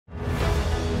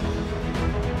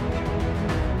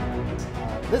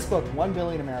This book, 1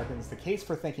 Billion Americans, The Case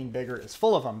for Thinking Bigger, is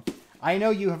full of them. I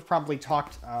know you have probably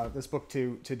talked this book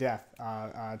to death.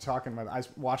 I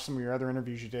watched some of your other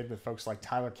interviews you did with folks like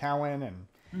Tyler Cowen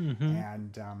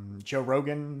and Joe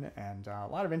Rogan, and a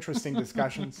lot of interesting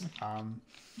discussions.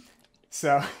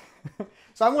 So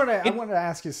I wanted to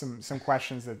ask you some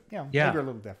questions that maybe are a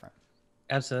little different.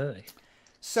 Absolutely.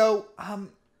 So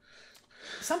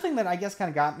something that I guess kind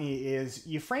of got me is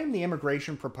you frame the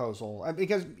immigration proposal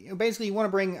because basically you want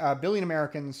to bring a billion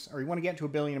Americans, or you want to get to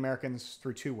 1 billion Americans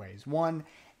through two ways. One,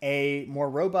 a more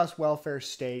robust welfare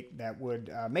state that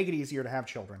would make it easier to have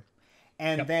children.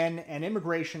 And then an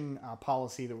immigration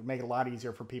policy that would make it a lot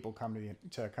easier for people to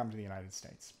come to the United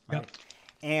States. Right? Yep.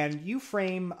 And you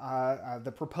frame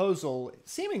the proposal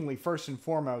seemingly first and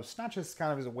foremost, not just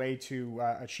kind of as a way to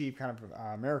achieve kind of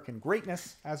American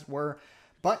greatness, as it were,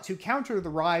 but to counter the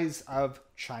rise of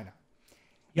China.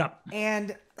 Yeah.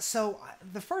 And so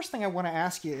the first thing I want to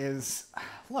ask you is,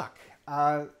 look,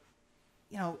 the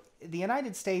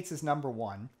United States is number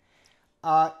one.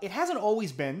 It hasn't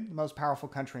always been the most powerful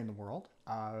country in the world.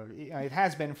 It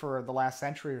has been for the last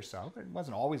century or so, but it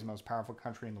wasn't always the most powerful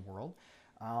country in the world.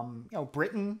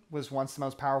 Britain was once the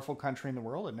most powerful country in the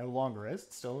world. It no longer is.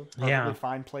 It's still a perfectly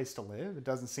fine place to live. It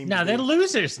doesn't seem to be they're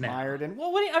losers now. And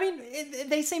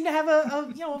they seem to have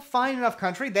a fine enough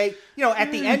country. They,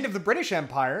 at the end of the British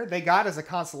Empire, they got as a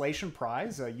consolation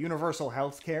prize universal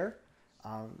health care.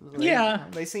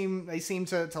 They seem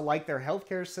to like their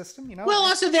healthcare system. Well,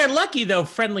 also they're lucky though.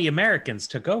 Friendly Americans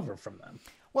took over from them.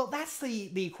 Well, that's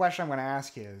the question I'm going to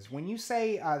ask you is when you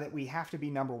say that we have to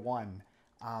be number one.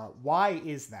 Why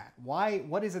is that?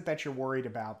 What is it that you're worried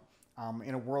about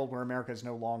in a world where America is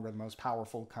no longer the most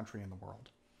powerful country in the world?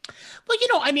 Well,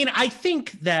 I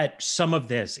think that some of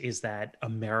this is that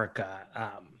America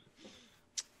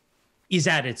is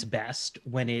at its best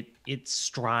when it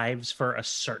strives for a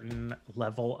certain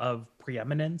level of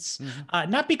preeminence.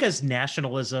 Not because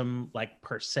nationalism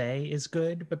per se is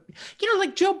good, but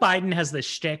Joe Biden has this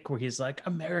shtick where he's like,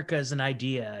 America is an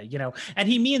idea, and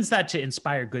he means that to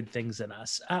inspire good things in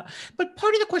us. But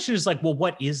part of the question is well,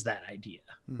 what is that idea,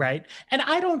 right? And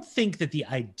I don't think that the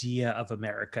idea of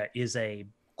America is a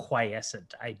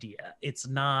quiescent idea. It's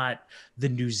not the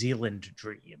New Zealand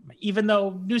dream, even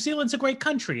though New Zealand's a great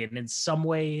country and in some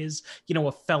ways,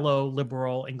 a fellow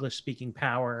liberal English speaking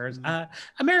power.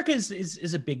 America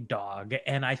is a big dog.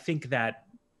 And I think that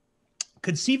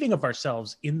conceiving of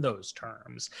ourselves in those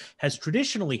terms has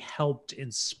traditionally helped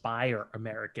inspire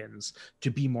Americans to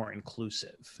be more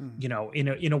inclusive,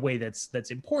 in a way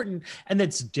that's important and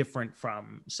that's different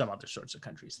from some other sorts of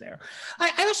countries there.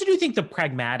 I also do think the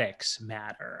pragmatics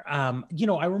matter.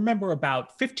 I remember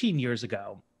about 15 years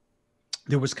ago,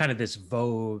 there was kind of this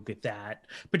vogue that,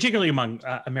 particularly among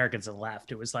Americans on the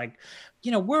left, it was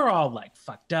we're all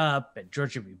fucked up and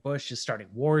George W. Bush is starting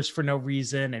wars for no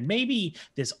reason. And maybe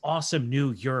this awesome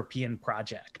new European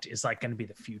project is going to be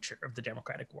the future of the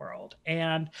democratic world.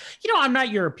 And, I'm not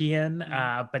European,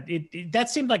 but that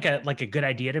seemed like a good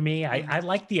idea to me. I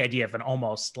like the idea of an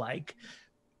almost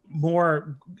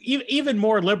even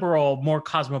more liberal, more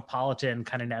cosmopolitan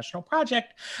kind of national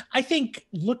project. I think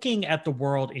looking at the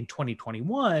world in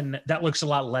 2021, that looks a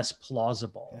lot less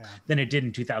plausible than it did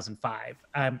in 2005.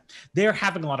 They're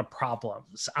having a lot of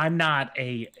problems. I'm not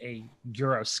a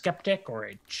Eurosceptic or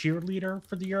a cheerleader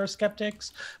for the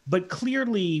Eurosceptics, but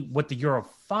clearly what the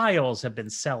Europhiles have been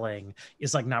selling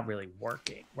is not really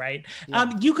working, right?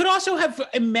 You could also have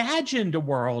imagined a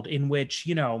world in which,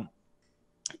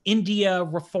 India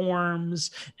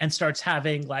reforms and starts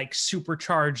having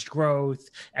supercharged growth,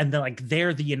 and then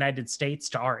they're the United States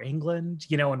to our England,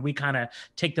 and we kind of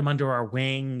take them under our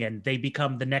wing and they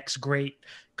become the next great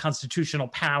constitutional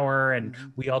power, and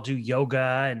we all do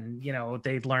yoga and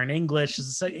they learn English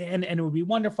and it would be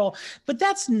wonderful. But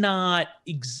that's not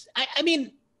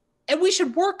and we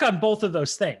should work on both of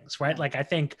those things, right? I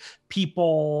think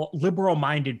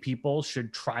liberal-minded people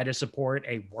should try to support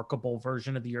a workable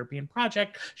version of the European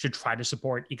project, should try to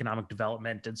support economic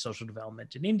development and social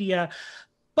development in India.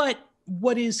 But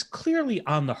what is clearly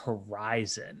on the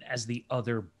horizon as the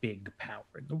other big power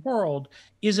in the world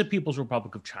is a People's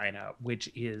Republic of China,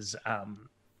 which is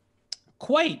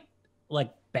quite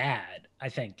bad, I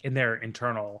think, in their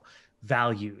internal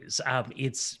values.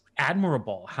 It's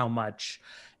admirable how much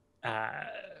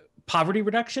poverty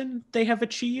reduction they have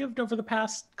achieved over the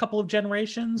past couple of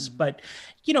generations. But,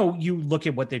 you look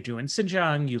at what they do in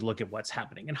Xinjiang, you look at what's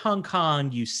happening in Hong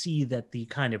Kong, you see that the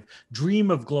kind of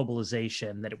dream of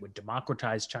globalization, that it would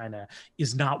democratize China,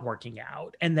 is not working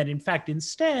out. And that, in fact,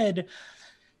 instead,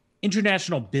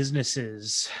 international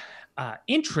businesses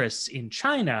interests in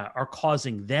China are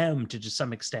causing them to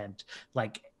some extent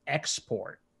like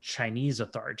export Chinese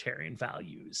authoritarian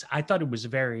values. I thought it was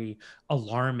very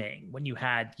alarming when you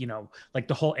had, like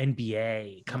the whole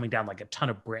NBA coming down like a ton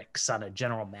of bricks on a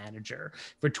general manager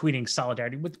for tweeting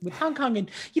solidarity with Hong Kong. And,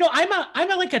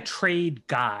 I'm like a trade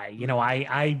guy.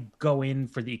 I go in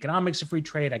for the economics of free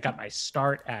trade. I got my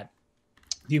start at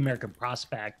the American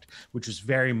Prospect, which was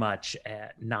very much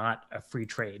not a free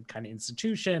trade kind of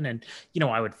institution. And,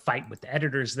 I would fight with the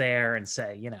editors there and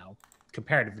say,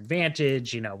 comparative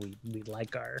advantage, we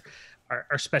like our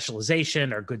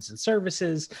specialization, our goods and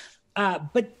services.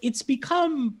 But it's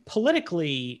become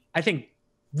politically, I think,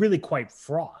 really quite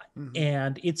fraught. Mm-hmm.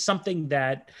 And it's something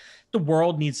that the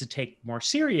world needs to take more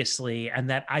seriously, and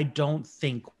that I don't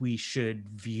think we should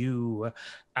view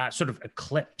sort of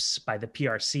eclipse by the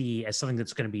PRC as something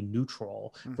that's going to be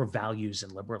neutral for values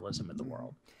and liberalism in the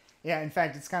world. Yeah, in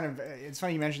fact, it's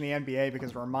funny you mentioned the NBA,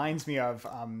 because it reminds me of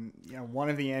one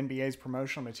of the NBA's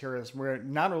promotional materials where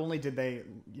not only did they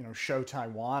show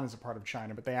Taiwan as a part of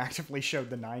China, but they actively showed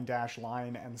the 9-dash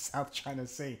line and the South China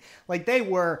Sea. Like they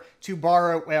were, to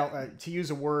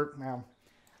use a word,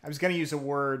 I was going to use a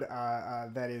word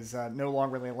that is no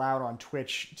longer really allowed on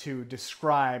Twitch to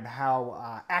describe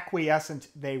how acquiescent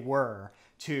they were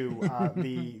to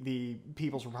the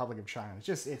People's Republic of China. It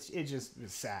just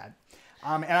was sad.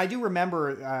 And I do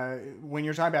remember when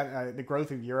you're talking about the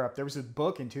growth of Europe, there was a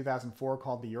book in 2004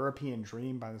 called The European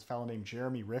Dream by this fellow named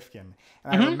Jeremy Rifkin.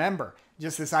 And I remember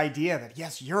just this idea that,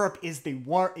 yes, Europe is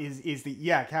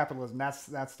capitalism.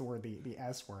 That's the word, the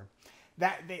S word.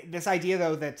 This idea,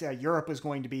 though, that Europe was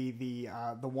going to be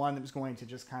the one that was going to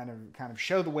just kind of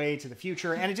show the way to the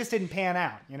future, and it just didn't pan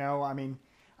out.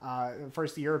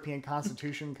 First the European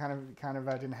Constitution kind of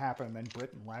didn't happen, and then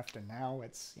Britain left, and now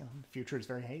it's the future is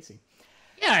very hazy.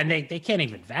 Yeah, and they can't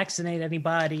even vaccinate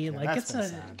anybody. Yeah, like it's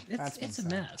a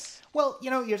mess. Well,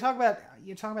 you talk about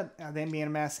them being a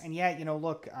mess, and yet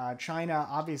look, China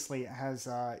obviously has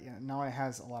not only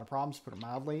has a lot of problems, to put it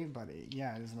mildly, but it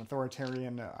is an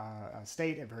authoritarian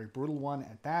state, a very brutal one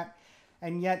at that,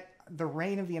 and yet the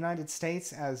reign of the United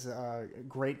States as a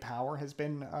great power has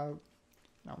been,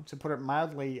 to put it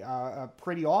mildly,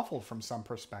 pretty awful from some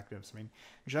perspectives. I mean,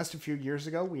 just a few years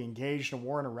ago, we engaged in a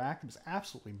war in Iraq. It was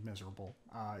absolutely miserable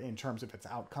in terms of its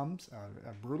outcomes.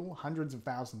 Brutal, hundreds of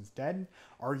thousands dead,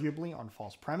 arguably on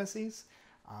false premises.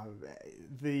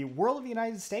 The world of the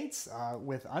United States,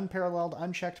 with unparalleled,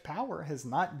 unchecked power, has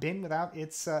not been without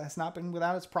its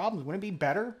problems. Wouldn't it be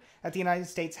better that the United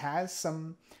States has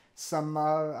some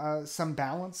balance,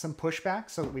 some pushback,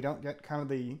 so that we don't get kind of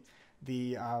the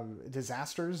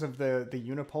disasters of the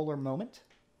unipolar moment?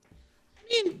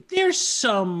 I mean, there's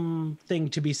something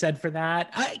to be said for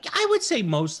that. I would say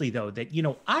mostly, though, that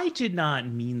I did not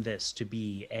mean this to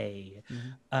be a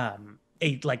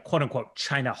like quote unquote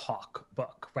China hawk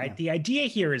book, right? Yeah. The idea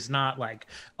here is not like,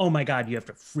 oh my God, you have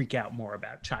to freak out more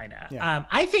about China. Yeah.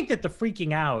 I think that the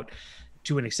freaking out,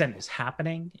 to an extent, is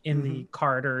happening in the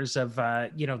corridors of,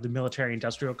 the military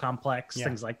industrial complex,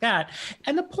 things like that.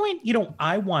 And the point,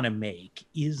 I want to make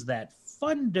is that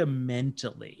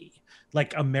fundamentally,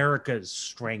 like, America's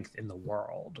strength in the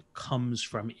world comes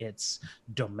from its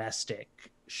domestic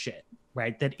shit,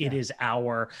 right? That it is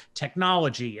our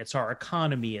technology, it's our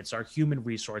economy, it's our human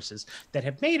resources that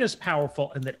have made us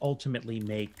powerful and that ultimately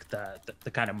make the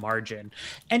kind of margin.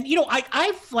 And,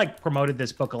 I've like promoted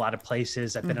this book a lot of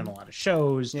places. I've been in a lot of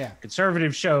shows,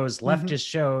 conservative shows, leftist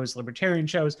shows, libertarian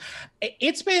shows.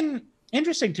 It's been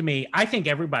interesting to me. I think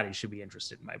everybody should be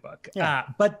interested in my book. Yeah.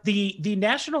 But the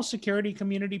national security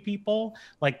community people,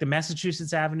 like the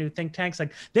Massachusetts Avenue think tanks,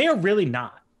 like they are really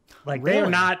not. Like they are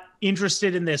not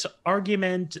interested in this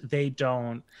argument. They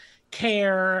don't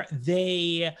care.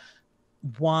 They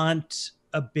want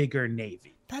a bigger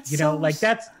Navy. But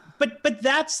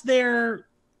that's their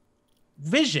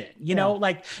vision.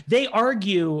 Like they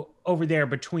argue over there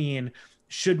between,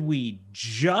 should we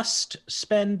just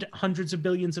spend hundreds of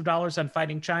billions of dollars on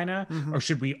fighting China, or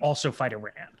should we also fight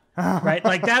Iran? Right?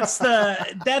 Like that's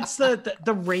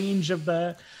the range of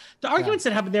the arguments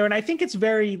that happen there. And I think it's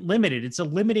very limited. It's a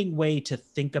limiting way to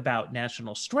think about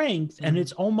national strength. And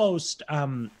it's almost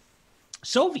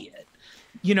Soviet,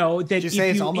 that did you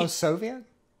say it's almost Soviet?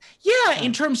 Yeah.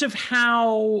 In terms of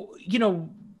how,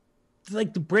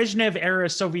 like the Brezhnev era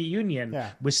Soviet Union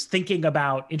was thinking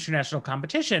about international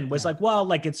competition was like, well,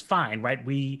 like it's fine, right?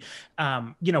 We,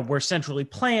 we're centrally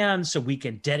planned, so we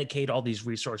can dedicate all these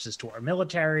resources to our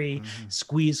military,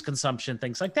 squeeze consumption,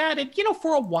 things like that. And,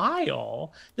 for a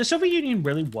while, the Soviet Union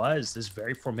really was this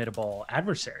very formidable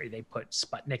adversary. They put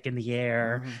Sputnik in the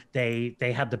air. They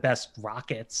had the best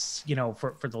rockets,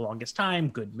 for the longest time,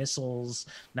 good missiles,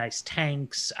 nice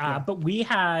tanks. But we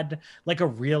had like a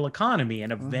real economy,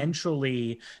 and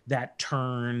eventually that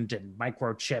turned, and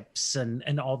microchips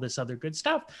and all this other good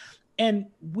stuff. And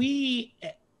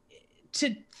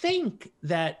to think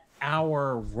that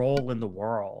our role in the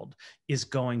world is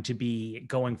going to be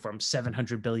going from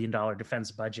 $700 billion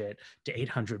defense budget to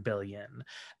 $800 billion,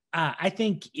 I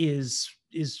think is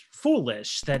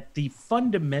foolish. That the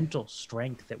fundamental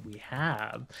strength that we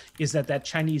have is that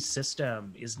Chinese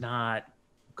system is not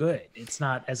good. It's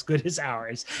not as good as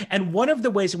ours. And one of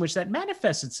the ways in which that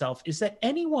manifests itself is that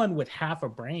anyone with half a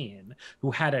brain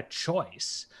who had a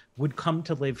choice would come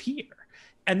to live here.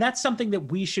 And that's something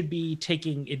that we should be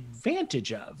taking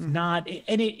advantage of.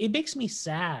 It makes me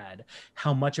sad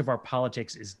how much of our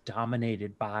politics is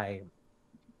dominated by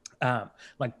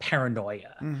like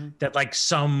paranoia that like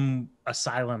some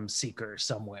asylum seeker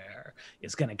somewhere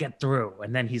is going to get through,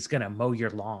 and then he's going to mow your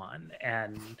lawn,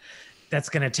 and that's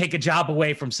going to take a job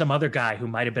away from some other guy who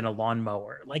might have been a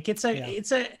lawnmower. Like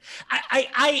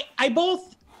I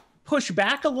both push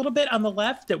back a little bit on the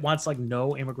left that wants like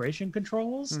no immigration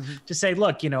controls to say,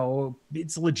 look,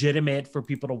 it's legitimate for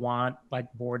people to want like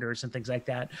borders and things like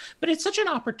that. But it's such an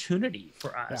opportunity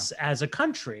for us as a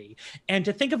country. And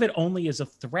to think of it only as a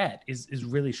threat is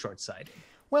really short-sighted.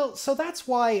 Well, so that's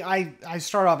why I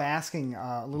start off asking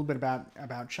a little bit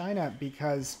about China,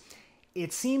 because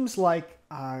it seems like,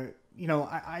 I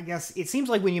guess it seems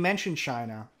like when you mention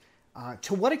China,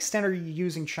 to what extent are you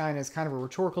using China as kind of a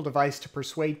rhetorical device to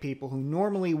persuade people who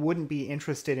normally wouldn't be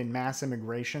interested in mass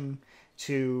immigration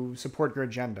to support your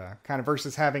agenda, kind of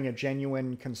versus having a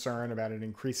genuine concern about an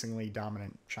increasingly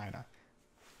dominant China?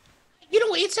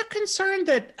 It's a concern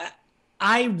that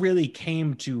I really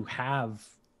came to have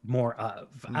more of.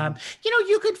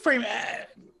 You could frame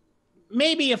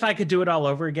maybe if I could do it all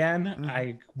over again,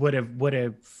 I would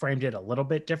have framed it a little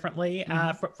bit differently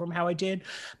from how I did.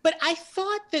 But I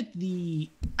thought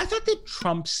that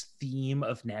Trump's theme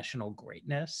of national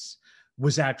greatness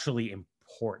was actually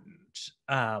important.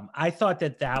 I thought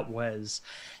that was,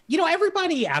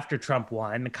 everybody after Trump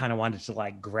won kind of wanted to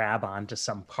like grab onto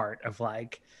some part of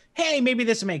like, hey, maybe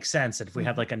this makes sense that if we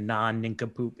have like a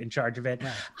non-nincompoop in charge of it.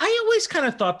 Right. I always kind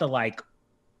of thought the like,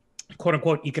 quote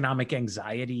unquote economic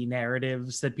anxiety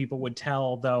narratives that people would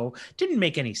tell, though, didn't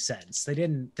make any sense. They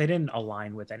didn't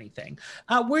align with anything.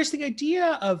 Whereas the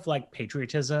idea of like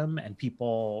patriotism and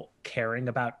people caring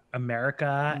about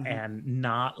America and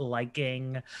not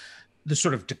liking the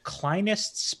sort of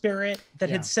declinist spirit that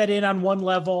had set in on one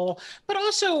level, but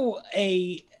also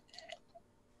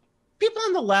people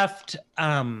on the left,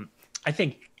 I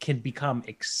think, can become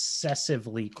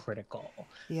excessively critical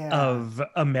of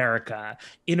America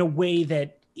in a way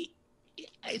that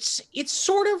it's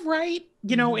sort of right,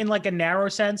 in like a narrow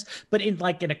sense, but in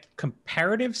a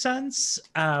comparative sense.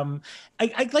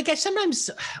 I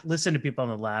sometimes listen to people on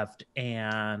the left,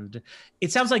 and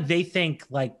it sounds like they think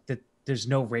like that there's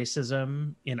no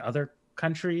racism in other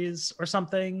countries or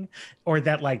something, or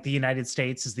that like the United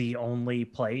States is the only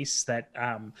place that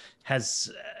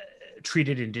has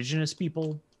treated indigenous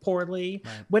people poorly,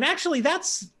 when actually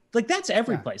that's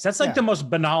every place. That's like the most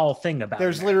banal thing about it.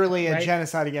 There's literally a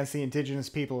genocide against the indigenous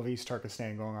people of East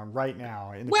Turkestan going on right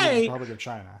now in the People's Republic of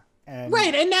China. And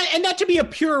not to be a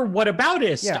pure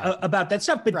whataboutist about that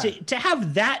stuff, but to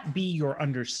have that be your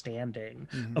understanding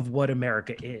of what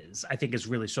America is, I think is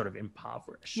really sort of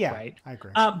impoverished. Yeah, right? I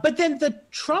agree. But then the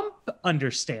Trump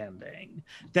understanding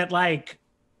that like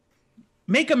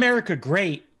make America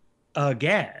great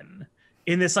again,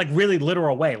 in this like really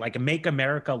literal way, like make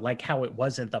America like how it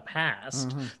was in the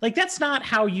past. Like that's not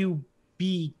how you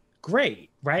be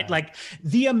great, right? Like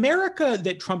the America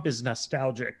that Trump is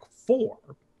nostalgic for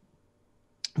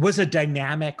was a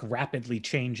dynamic, rapidly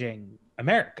changing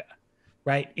America,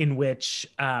 right? In which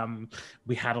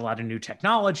we had a lot of new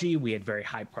technology, we had very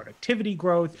high productivity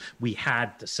growth, we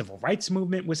had the civil rights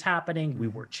movement was happening, we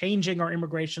were changing our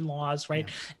immigration laws, right?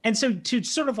 And so to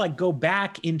sort of like go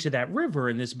back into that river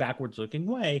in this backwards looking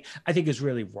way, I think is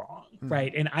really wrong,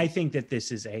 right? And I think that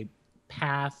this is a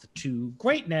path to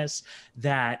greatness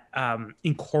that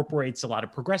incorporates a lot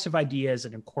of progressive ideas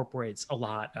and incorporates a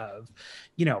lot of,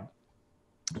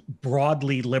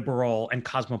 broadly liberal and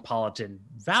cosmopolitan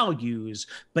values,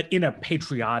 but in a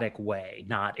patriotic way,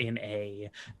 not in a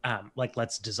like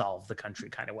let's dissolve the country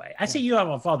kind of way. I see you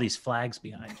have all these flags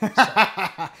behind you.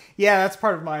 So. Yeah, that's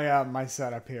part of my my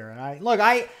setup here. And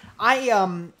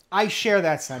I share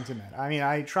that sentiment. I mean,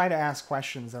 I try to ask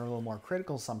questions that are a little more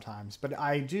critical sometimes, but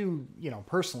I do,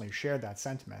 personally share that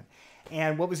sentiment.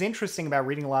 And what was interesting about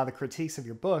reading a lot of the critiques of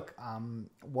your book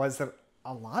was that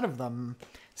a lot of them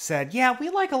said, yeah, we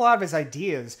like a lot of his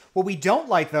ideas. What we don't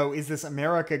like, though, is this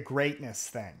America greatness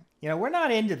thing. We're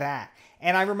not into that.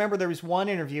 And I remember there was one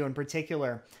interview in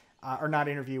particular,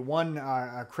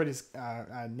 critic,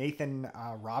 Nathan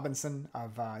Robinson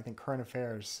of, I think, Current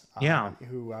Affairs,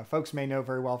 who folks may know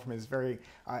very well from his very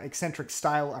eccentric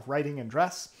style of writing and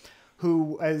dress,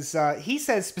 who, he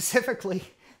says specifically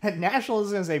that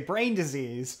nationalism is a brain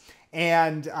disease,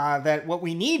 and that what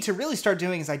we need to really start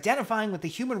doing is identifying with the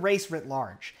human race writ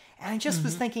large. And I just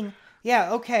was thinking,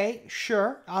 yeah, okay,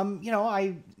 sure.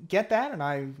 I get that, and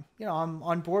I'm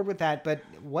on board with that. But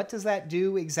what does that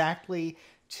do exactly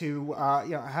to,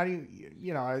 how do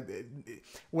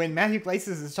when Matthew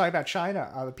Yglesias is talking about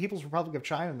China, the People's Republic of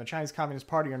China and the Chinese Communist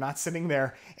Party are not sitting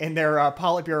there in their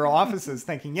Politburo offices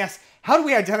thinking, yes, how do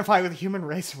we identify with the human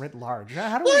race writ large?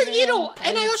 How do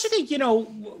and I also think,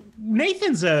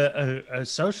 Nathan's a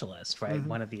socialist, right?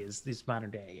 One of these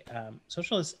modern day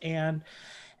socialists, and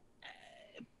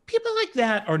people like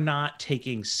that are not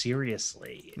taking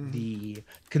seriously the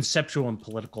conceptual and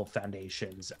political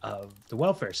foundations of the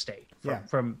welfare state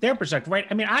from their perspective, right?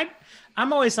 I mean,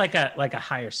 I'm always like a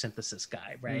higher synthesis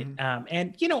guy, right?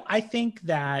 And I think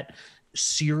that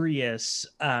serious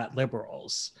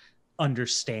liberals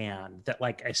understand that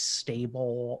like a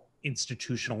stable,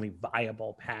 institutionally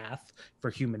viable path for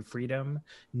human freedom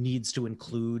needs to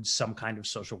include some kind of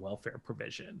social welfare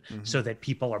provision so that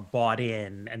people are bought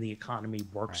in and the economy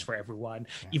works for everyone,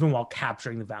 even while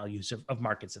capturing the values of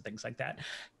markets and things like that.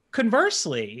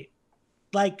 Conversely,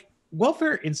 like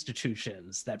welfare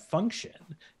institutions that function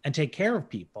and take care of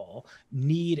people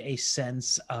need a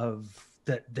sense of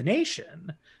the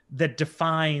nation that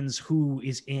defines who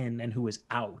is in and who is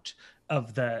out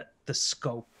of the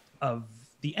scope of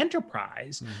the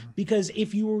enterprise. Because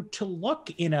if you were to look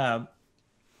in a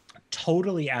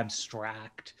totally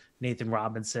abstract Nathan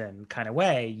Robinson kind of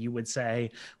way, you would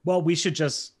say, well, we should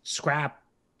just scrap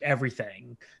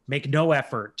everything, make no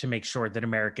effort to make sure that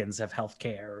Americans have health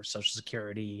care or Social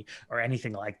Security or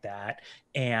anything like that,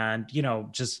 and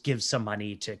just give some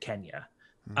money to Kenya.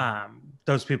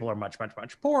 Those people are much, much,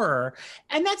 much poorer.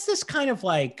 And that's this kind of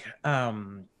like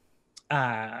Brian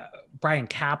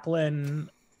Kaplan,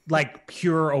 like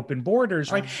pure open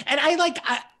borders, right? And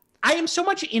I am so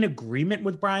much in agreement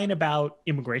with Brian about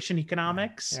immigration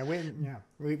economics.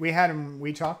 We had him.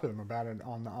 We talked with him about it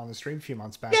on the stream a few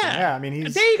months back. Yeah, I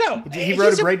mean, there you go. He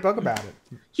wrote a great book about it.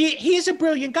 He's a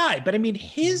brilliant guy, but I mean,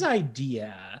 his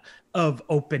idea of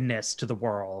openness to the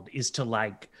world is to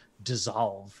like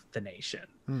dissolve the nation,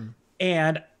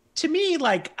 and to me,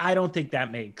 like, I don't think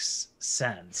that makes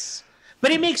sense. But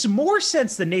it makes more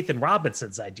sense than Nathan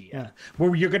Robinson's idea,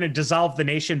 where you're going to dissolve the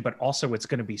nation, but also it's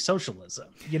going to be socialism.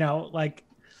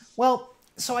 Well,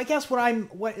 so I guess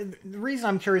the reason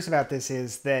I'm curious about this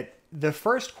is that the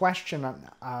first question,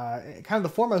 kind of the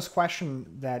foremost question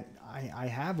that I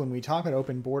have when we talk about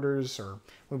open borders or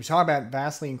when we talk about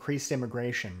vastly increased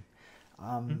immigration,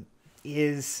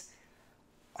 is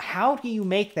how do you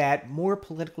make that more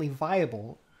politically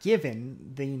viable,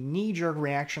 given the knee-jerk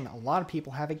reaction a lot of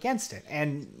people have against it?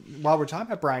 And while we're talking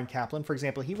about Brian Kaplan, for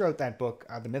example, he wrote that book,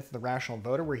 The Myth of the Rational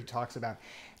Voter, where he talks about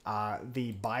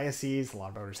the biases a lot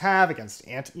of voters have against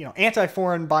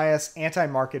anti-foreign bias,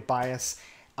 anti-market bias,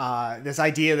 this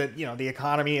idea that the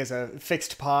economy is a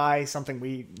fixed pie, something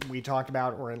we talked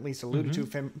about or at least alluded to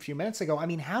a few minutes ago. I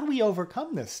mean, how do we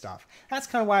overcome this stuff? That's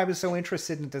kind of why I was so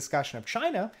interested in the discussion of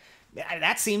China.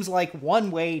 That seems like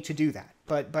one way to do that.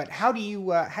 But how do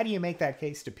you make that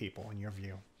case to people in your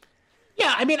view?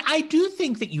 Yeah, I mean, I do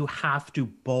think that you have to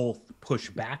both push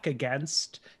back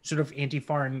against sort of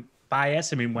anti-foreign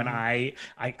bias. I mean, when I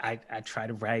try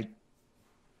to write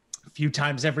a few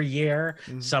times every year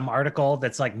some article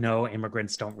that's like, no,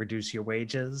 immigrants don't reduce your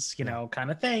wages,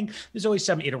 kind of thing. There's always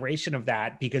some iteration of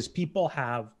that because people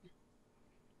have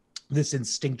this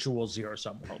instinctual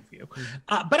zero-sum worldview.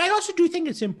 But I also do think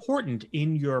it's important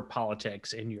in your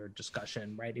politics, in your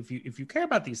discussion, right? If you care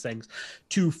about these things,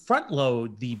 to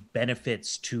front-load the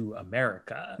benefits to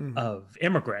America of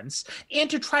immigrants and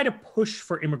to try to push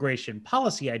for immigration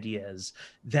policy ideas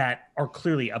that are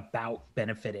clearly about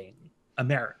benefiting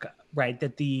America, right?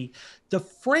 That the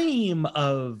frame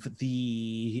of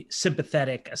the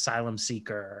sympathetic asylum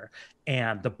seeker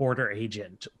and the border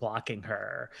agent blocking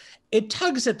her, it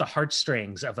tugs at the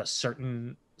heartstrings of a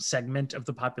certain segment of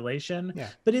the population. Yeah.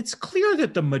 But it's clear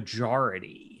that the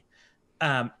majority,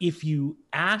 if you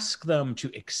ask them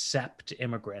to accept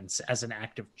immigrants as an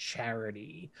act of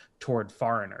charity toward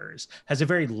foreigners, has a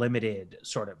very limited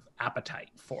sort of appetite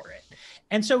for it.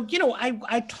 And so, you know,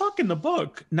 I talk in the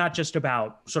book not just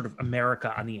about sort of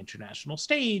America on the international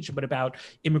stage, but about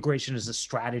immigration as a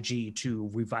strategy to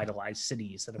revitalize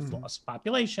cities that have lost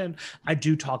population. I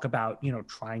do talk about, you know,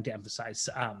 trying to emphasize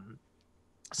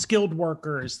skilled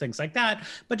workers, things like that,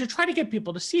 but to try to get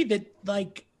people to see that,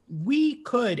 like, we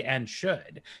could and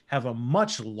should have a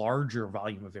much larger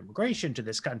volume of immigration to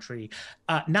this country,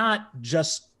 not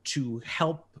just to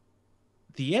help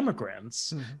the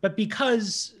immigrants, but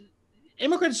because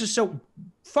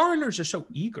foreigners are so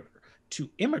eager to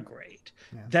immigrate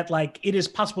that, like, it is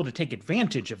possible to take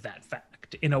advantage of that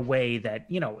fact in a way that,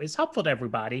 you know, is helpful to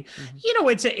everybody. You know,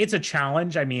 it's a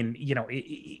challenge. I mean, you know,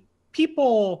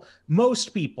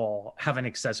 most people have an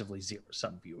excessively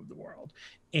zero-sum view of the world.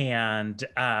 And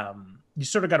you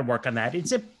sort of got to work on that.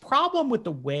 It's a problem with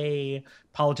the way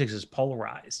politics is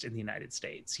polarized in the United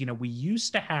States. You know, we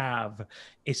used to have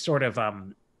a sort of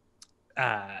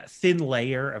thin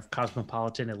layer of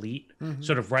cosmopolitan elite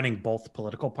sort of running both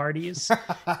political parties.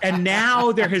 And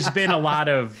now there has been a lot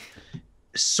of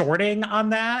sorting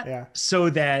on that, so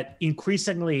that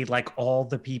increasingly, like, all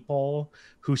the people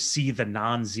who see the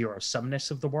non-zero sumness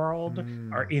of the world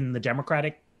are in the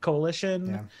Democratic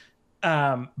coalition.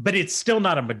 But it's still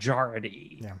not a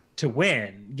majority to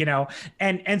win, you know?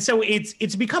 And so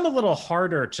it's become a little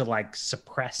harder to, like,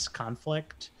 suppress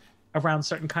conflict around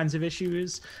certain kinds of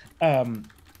issues,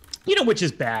 you know, which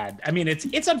is bad. I mean,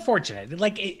 it's unfortunate.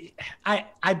 Like,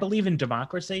 I believe in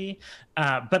democracy,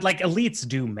 but, like, elites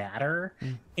do matter.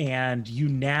 And you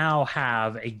now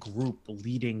have a group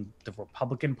leading the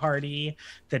Republican Party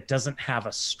that doesn't have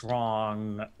a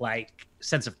strong, like,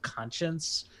 sense of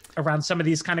conscience around some of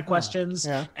these kind of questions,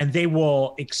 and they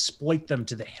will exploit them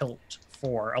to the hilt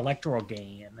for electoral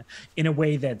gain in a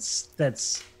way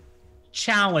that's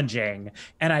challenging.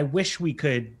 And I wish we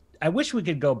could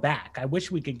go back. I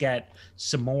wish we could get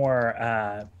some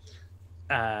more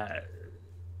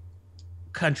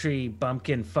country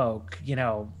bumpkin folk, you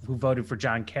know, who voted for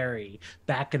John Kerry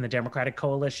back in the Democratic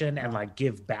coalition, and, like,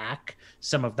 give back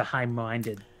some of the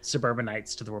high-minded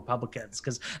suburbanites to the Republicans.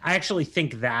 Because I actually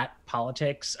think that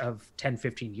politics of 10,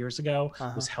 15 years ago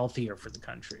was healthier for the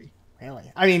country.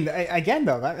 Really? I mean, again,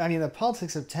 though, the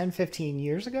politics of 10, 15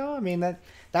 years ago, I mean,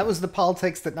 that was the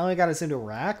politics that not only got us into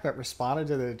Iraq, but responded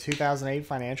to the 2008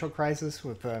 financial crisis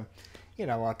with a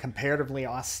comparatively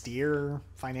austere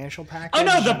financial package. Oh,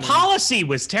 no, the policy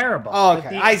was terrible. Oh,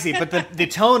 okay. I see. But the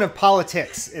tone of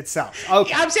politics itself.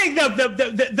 Okay. I'm saying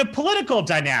the political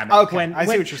dynamic. Okay. I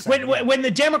see what you're saying. When the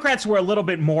Democrats were a little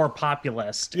bit more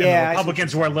populist and the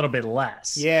Republicans were a little bit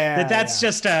less. That's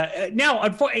just now,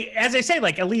 as I say,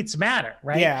 like, elites matter,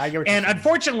 right? Yeah, I get what you're saying. And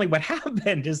unfortunately, what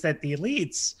happened is that the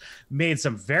elites made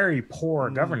some very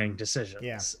poor governing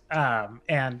decisions.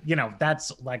 And, you know,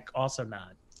 that's, like, also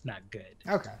not good.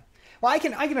 Okay. Well, I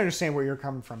can understand where you're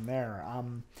coming from there.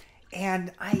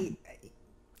 And I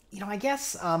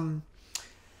guess,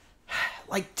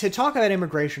 like, to talk about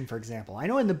immigration, for example, I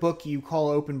know in the book you call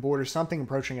open borders something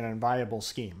approaching an inviolable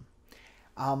scheme.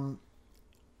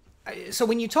 So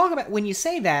when you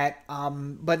say that,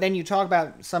 but then you talk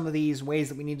about some of these ways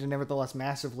that we need to nevertheless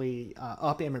massively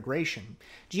up immigration,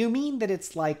 do you mean that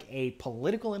it's like a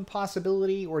political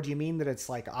impossibility, or do you mean that it's,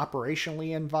 like,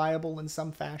 operationally inviable in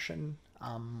some fashion?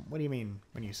 What do you mean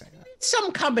when you say that?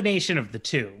 Some combination of the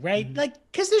two, right? Like,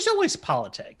 because there's always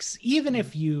politics, even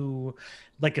if you,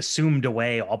 like, assumed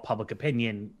away all public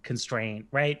opinion constraint,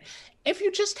 right? If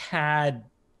you just had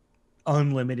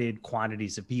unlimited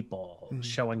quantities of people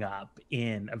showing up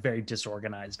in a very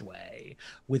disorganized way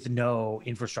with no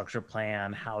infrastructure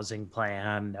plan, housing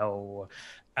plan, no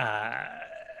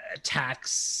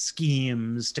tax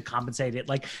schemes to compensate it,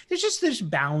 like, there's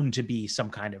bound to be some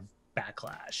kind of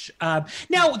backlash.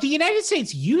 Now, the United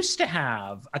States used to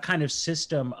have a kind of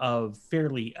system of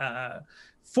fairly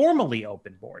formally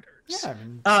open borders,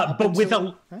 up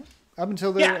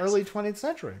until the early 20th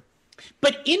century.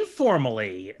 But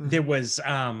informally, there was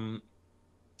a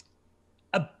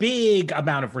big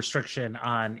amount of restriction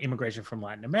on immigration from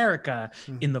Latin America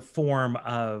in the form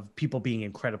of people being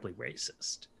incredibly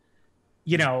racist.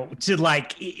 you know, to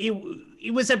like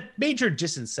it was a major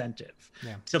disincentive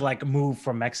to like move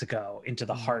from Mexico into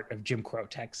the heart of Jim Crow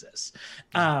Texas.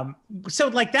 So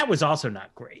like that was also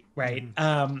not great, right?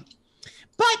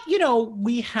 But you know,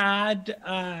 we had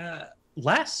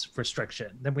less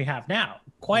restriction than we have now,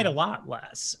 quite a lot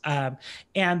less,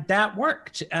 and that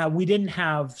worked. We didn't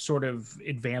have sort of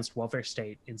advanced welfare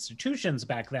state institutions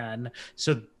back then,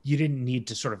 so you didn't need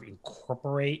to sort of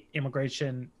incorporate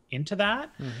immigration into that.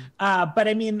 But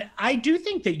I mean, I do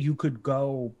think that you could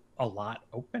go a lot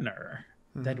opener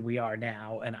than we are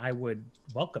now, and I would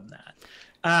welcome that.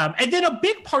 And then a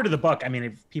big part of the book, I mean,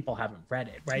 if people haven't read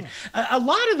it, right? A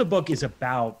lot of the book is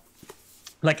about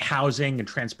like housing and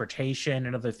transportation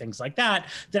and other things like that,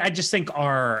 that I just think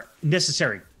are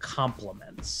necessary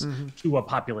complements to a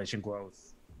population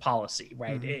growth policy,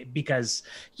 right? Because,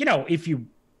 you know, if you,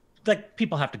 like,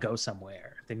 people have to go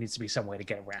somewhere. There needs to be some way to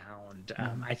get around.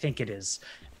 I think it is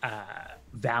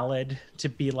valid to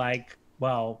be like,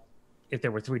 well, if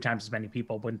there were 3 times as many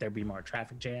people, wouldn't there be more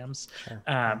traffic jams?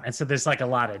 And so there's like a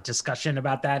lot of discussion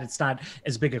about that. It's not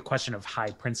as big a question of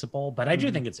high principle, but I do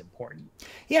think it's important.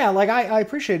 Yeah, like I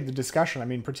appreciated the discussion. I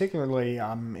mean, particularly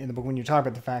in the book when you talk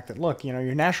about the fact that, look, you know,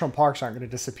 your national parks aren't going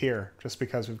to disappear just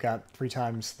because we've got 3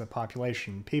 times the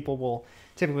population. People will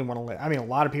typically want to live. I mean, a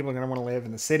lot of people are going to want to live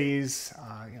in the cities.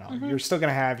 You know, you're still going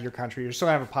to have your country. You're still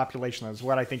going to have a population that is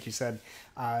what I think you said,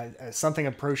 something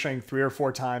approaching 3 or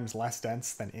 4 times less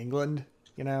dense than England.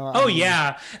 You know?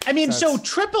 I mean, so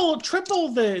triple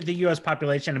the U.S.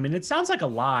 population. I mean, it sounds like a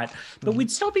lot, but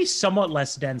we'd still be somewhat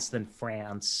less dense than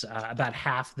France, about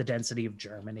half the density of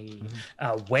Germany,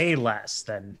 way less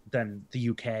than the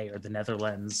U.K. or the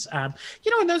Netherlands.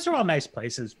 You know, and those are all nice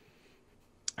places.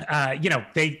 You know,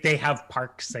 they have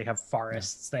parks, they have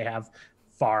forests, they have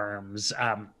farms.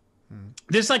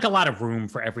 There's like a lot of room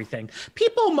for everything.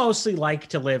 People mostly like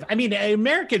to live. I mean,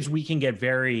 Americans, we can get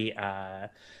very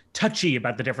touchy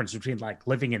about the difference between like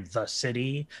living in the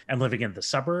city and living in the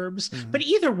suburbs. But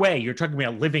either way, you're talking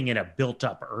about living in a built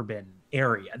up urban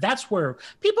area. That's where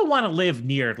people want to live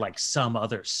near like some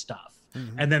other stuff.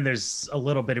 And then there's a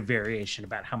little bit of variation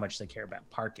about how much they care about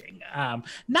parking.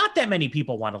 Not that many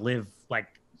people want to live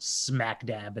like smack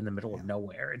dab in the middle of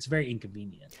nowhere. It's very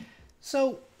inconvenient.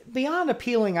 So beyond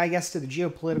appealing, I guess, to the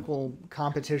geopolitical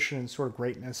competition and sort of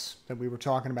greatness that we were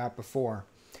talking about before,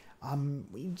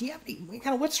 do you have any,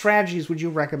 kind of what strategies would you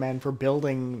recommend for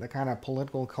building the kind of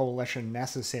political coalition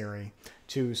necessary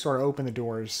to sort of open the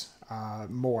doors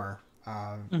more,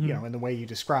 you know, in the way you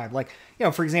described? Like, you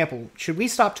know, for example, should we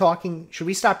stop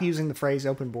using the phrase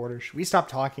open borders? Should we stop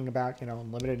talking about, you know,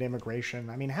 unlimited immigration?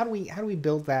 I mean, how do we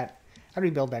build that? How do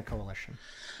we build that coalition?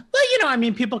 Well, you know, I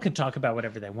mean, people can talk about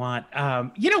whatever they want.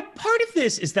 You know, part of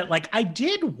this is that, like, I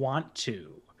did want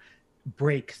to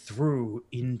break through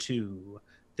into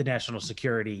the national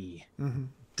security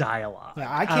dialogue.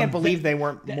 Yeah, I can't believe they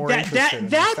weren't more interested.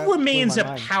 That remains a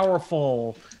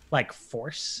powerful, like,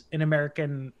 force in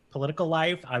American political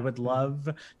life. I would love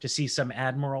to see some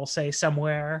admiral say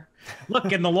somewhere,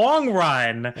 look, in the long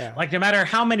run, like no matter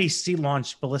how many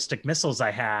sea-launched ballistic missiles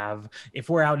I have, if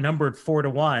we're outnumbered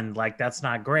 4-1, like that's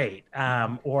not great.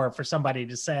 Or for somebody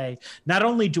to say, not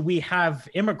only do we have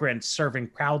immigrants serving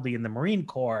proudly in the Marine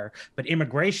Corps, but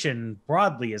immigration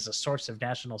broadly is a source of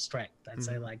national strength. I'd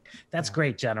say, like, that's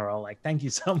great, General. Like, thank you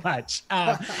so much.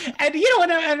 And you know,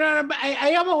 and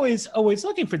I am always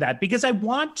looking for that, because I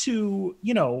want to,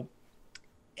 you know,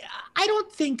 I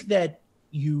don't think that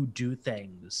you do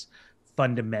things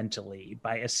fundamentally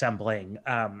by assembling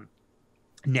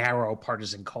narrow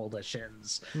partisan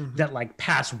coalitions that like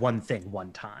pass one thing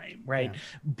one time, right?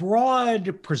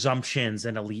 Broad presumptions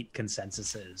and elite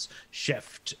consensuses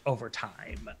shift over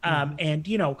time. And,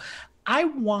 you know, I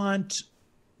want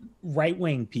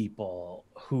right-wing people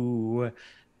who,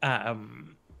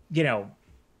 you know,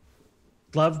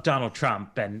 love Donald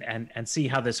Trump and see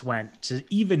how this went, to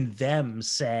even them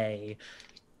say,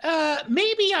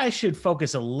 maybe I should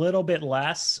focus a little bit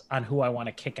less on who I want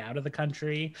to kick out of the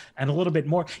country and a little bit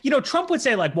more. You know, Trump would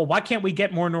say, like, well, why can't we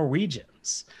get more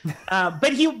Norwegians? But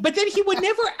then he would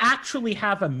never actually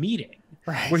have a meeting.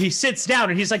 Where he sits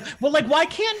down and he's like, well, like, why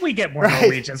can't we get more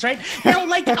Norwegians, right? You know,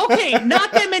 like, okay,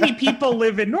 not that many people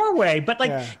live in Norway, but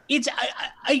like, it's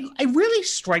a really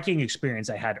striking experience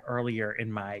I had earlier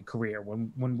in my career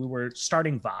when we were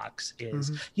starting Vox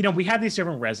is, you know, we had these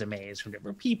different resumes from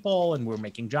different people and we're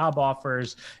making job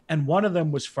offers. And one of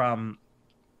them was from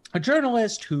a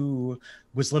journalist who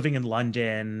was living in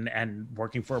London and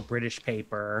working for a British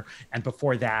paper. And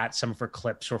before that, some of her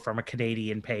clips were from a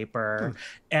Canadian paper.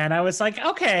 And I was like,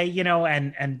 okay, you know,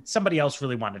 and somebody else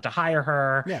really wanted to hire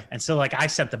her. Yeah. And so like I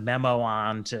sent the memo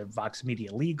on to Vox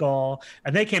Media Legal,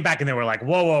 and they came back and they were like,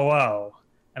 whoa, whoa, whoa.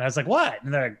 And I was like, what?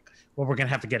 And they're like, well, we're going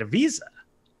to have to get a visa.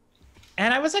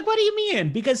 And I was like, what do you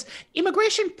mean? Because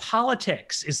immigration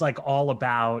politics is like all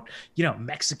about, you know,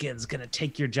 Mexicans going to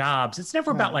take your jobs. It's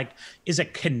never about like, is a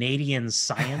Canadian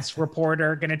science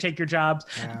reporter going to take your jobs?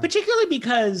 Yeah. Particularly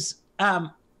because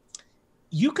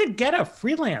you could get a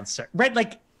freelancer, right?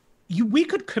 Like we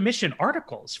could commission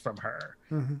articles from her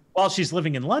while she's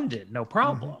living in London, no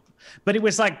problem. But it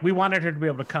was like, we wanted her to be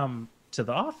able to come to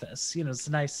the office. You know, it's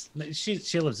nice.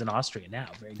 She lives in Austria now,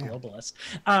 very globalist.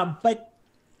 But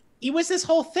it was this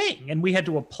whole thing, and we had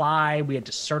to apply, we had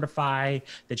to certify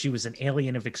that she was an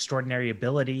alien of extraordinary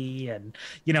ability. And,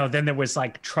 you know, then there was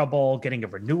like trouble getting a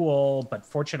renewal, but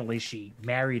fortunately she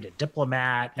married a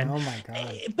diplomat. And, oh my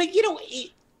God. But, you know,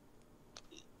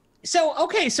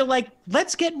 so like,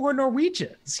 let's get more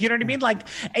Norwegians. You know what I mean? Like,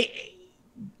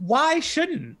 why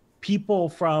shouldn't people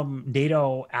from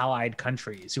NATO allied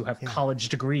countries who have college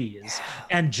degrees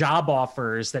and job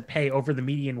offers that pay over the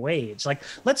median wage, like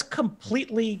let's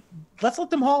let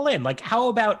them all in. Like, how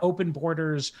about open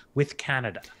borders with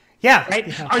Canada? Yeah. Right.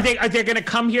 Yeah. Are they going to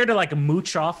come here to like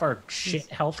mooch off our shit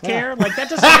healthcare? Like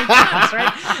that doesn't make sense,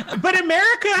 right? But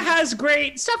America has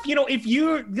great stuff. You know, if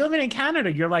you're living in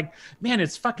Canada, you're like, man,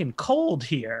 it's fucking cold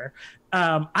here.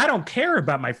 I don't care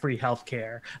about my free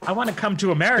healthcare. I want to come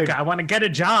to America. I want to get a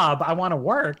job. I want to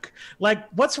work. Like,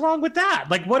 what's wrong with that?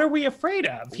 Like, what are we afraid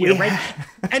of here, right?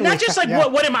 And not just like,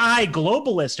 what am I,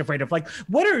 globalist, afraid of? Like,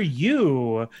 what are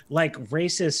you, like,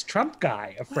 racist Trump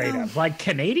guy afraid of? Like,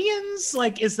 Canadians?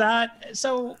 Like, is that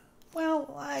so?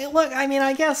 Well, I mean,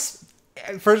 I guess,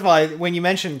 first of all, when you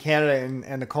mentioned Canada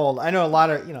and the cold, I know a lot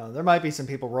of, you know, there might be some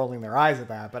people rolling their eyes at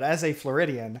that, but as a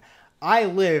Floridian, I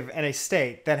live in a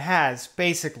state that has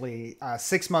basically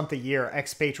 6 month a year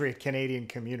expatriate Canadian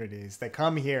communities. They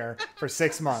come here for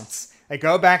 6 months. They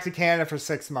go back to Canada for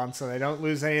 6 months, so they don't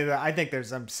lose any of that. I think there's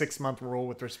some 6 month rule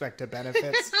with respect to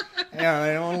benefits. You know,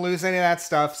 they don't want to lose any of that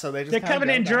stuff, so they're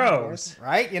coming in droves,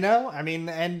 right? You know, I mean,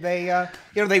 and they,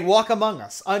 you know, they walk among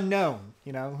us, unknown.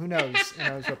 You know, who knows? Who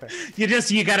knows what they?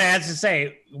 You got to have to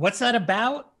say, what's that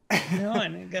about? You know,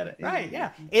 and you got it. Right,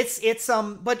 yeah. It's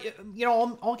but you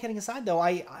know, all kidding aside though,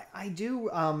 I do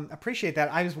appreciate that.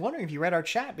 I was wondering if you read our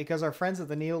chat, because our friends at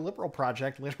the Neoliberal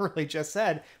Project literally just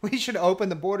said we should open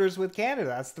the borders with Canada.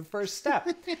 That's the first step.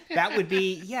 That would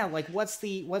be, yeah, like what's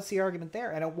the argument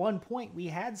there? And at one point we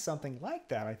had something like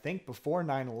that, I think, before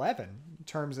 9/11 in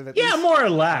terms of it. Yeah, more or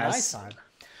less. On my side.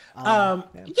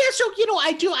 So you know,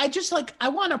 I just like, I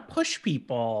want to push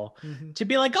people to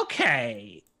be like,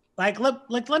 okay, like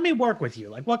let me work with you.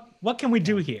 Like what can we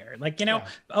do here? Like, you know,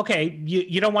 okay,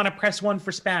 you don't want to press one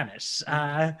for Spanish.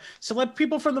 So let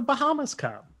people from the Bahamas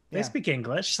come. They speak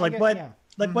English. Like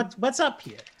what's up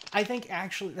here? I think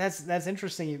actually that's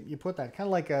interesting. You put that kind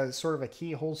of like a sort of a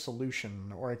keyhole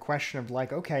solution, or a question of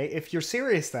like, okay, if you're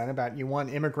serious then about you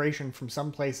want immigration from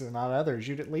some places and not others,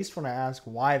 you'd at least want to ask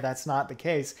why that's not the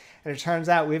case. And it turns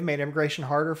out we've made immigration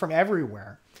harder from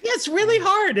everywhere. Yeah, it's really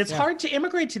hard. It's hard to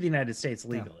immigrate to the United States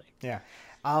legally. Yeah.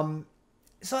 So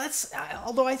that's,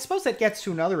 although I suppose that gets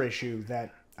to another issue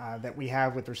that we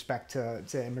have with respect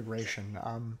to immigration.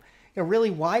 You know, really,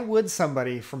 why would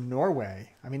somebody from Norway,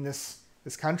 I mean, this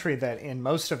country that in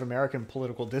most of American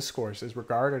political discourse is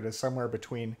regarded as somewhere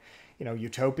between, you know,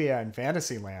 utopia and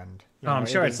fantasy land. You know, I'm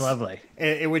sure it's lovely.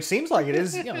 Which seems like it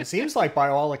is, you know, it seems like by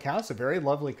all accounts a very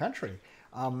lovely country.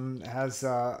 Has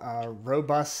a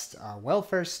robust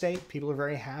welfare state. People are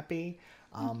very happy.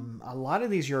 A lot of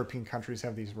these European countries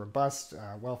have these robust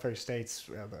welfare states.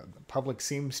 The public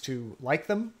seems to like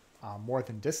them more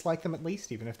than dislike them, at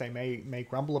least, even if they may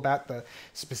grumble about the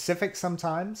specifics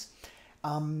sometimes.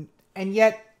 And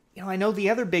yet, you know, I know the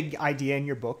other big idea in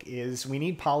your book is we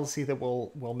need policy that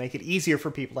will make it easier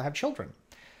for people to have children.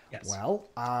 Yes.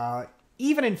 Well,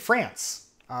 even in France,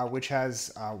 which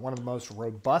has one of the most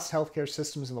robust healthcare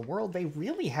systems in the world, they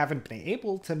really haven't been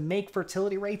able to make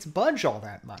fertility rates budge all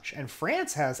that much. And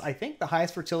France has, I think, the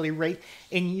highest fertility rate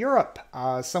in Europe,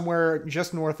 somewhere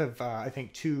just north of, I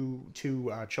think, two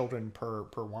children per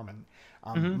woman.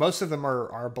 Most of them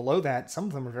are below that. Some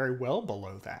of them are very well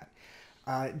below that.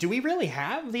 Do we really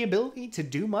have the ability to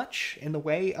do much in the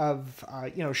way of,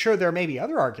 you know, sure, there may be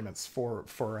other arguments for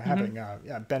having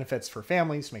benefits for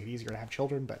families to make it easier to have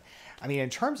children. But, I mean, in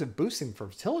terms of boosting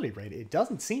fertility rate, it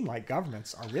doesn't seem like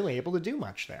governments are really able to do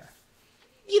much there.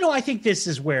 I think this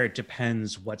is where it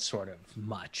depends what sort of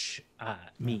much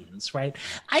means, right?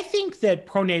 I think that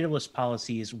pronatalist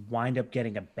policies wind up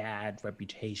getting a bad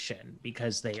reputation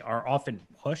because they are often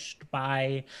pushed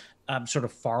by sort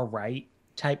of far right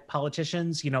type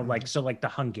politicians, like the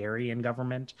Hungarian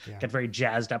government get very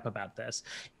jazzed up about this.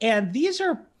 And these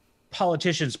are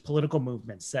politicians, political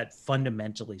movements that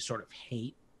fundamentally sort of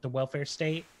hate the welfare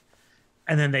state.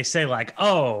 And then they say like,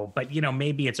 oh, but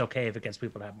maybe it's okay if it gets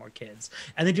people to have more kids.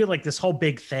 And they do like this whole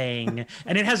big thing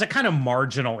and it has a kind of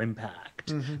marginal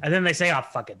impact. And then they say, oh,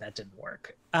 fuck it, that didn't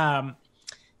work. On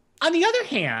the other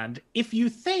hand, if you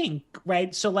think,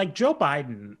 right, so like Joe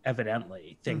Biden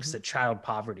evidently thinks that child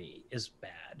poverty is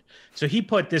bad. So he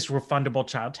put this refundable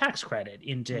child tax credit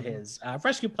into his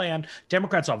rescue plan.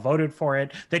 Democrats all voted for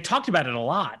it. They talked about it a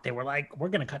lot. They were like, we're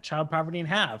going to cut child poverty in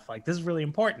half. Like, this is really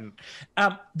important.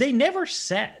 They never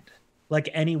said, like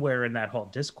anywhere in that whole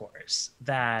discourse,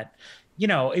 that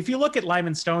if you look at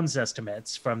Lyman Stone's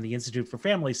estimates from the Institute for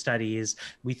Family Studies,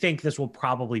 we think this will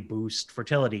probably boost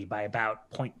fertility by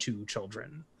about 0.2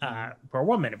 children per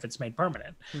woman if it's made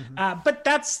permanent. But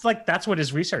that's what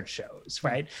his research shows,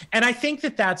 right? And I think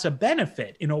that that's a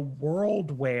benefit in a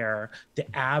world where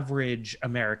the average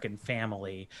American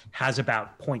family has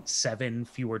about 0.7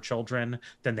 fewer children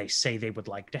than they say they would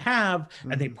like to have,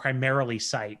 and they primarily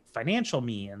cite financial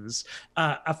means.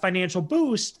 A financial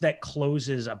boost that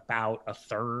closes about a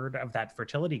third of that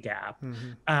fertility gap,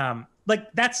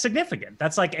 like that's significant.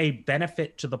 That's like a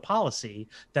benefit to the policy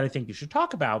that I think you should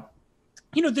talk about.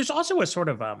 There's also a sort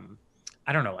of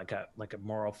I don't know, like a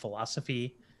moral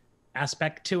philosophy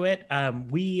aspect to it.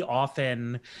 We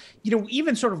often,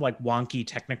 even sort of like wonky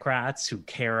technocrats who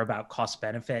care about cost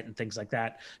benefit and things like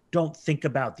that don't think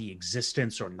about the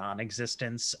existence or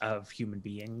non-existence of human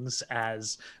beings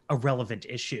as a relevant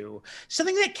issue.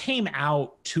 Something that came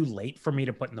out too late for me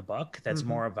to put in the book that's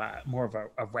more of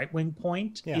a right-wing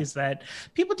point is that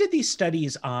people did these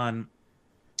studies on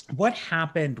what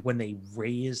happened when they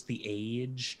raised the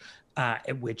age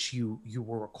at which you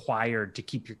were required to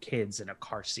keep your kids in a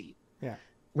car seat. Yeah.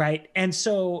 Right. And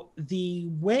so the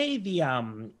way the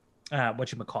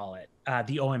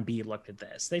the OMB looked at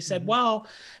this, they said, well,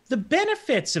 the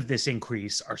benefits of this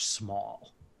increase are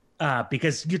small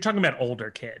because you're talking about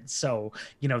older kids. So,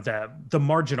 the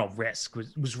marginal risk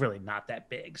was really not that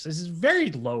big. So this is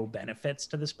very low benefits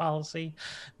to this policy.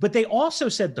 But they also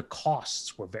said the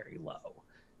costs were very low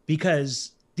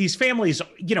because these families,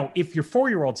 if your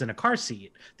 4-year-old's in a car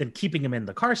seat, then keeping him in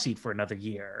the car seat for another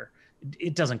year,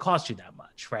 it doesn't cost you that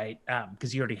much, right?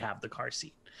 Because you already have the car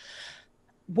seat.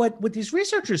 What these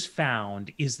researchers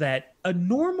found is that a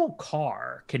normal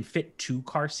car can fit 2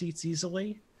 car seats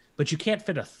easily, but you can't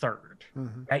fit a third,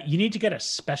 right? You need to get a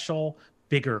special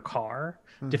bigger car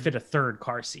to fit a third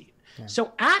car seat. Yeah.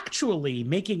 So actually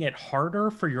making it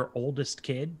harder for your oldest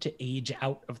kid to age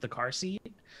out of the car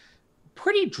seat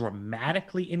pretty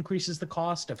dramatically increases the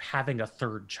cost of having a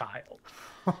third child.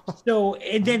 So,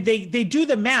 and then they do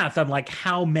the math on like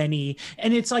how many,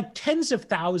 and it's like tens of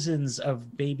thousands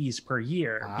of babies per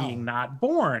year being not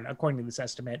born, according to this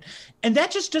estimate. And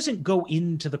that just doesn't go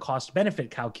into the cost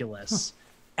benefit calculus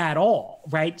at all,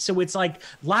 right? So it's like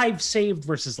lives saved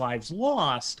versus lives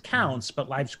lost counts, but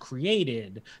lives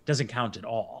created doesn't count at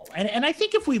all. And I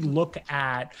think if we look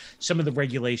at some of the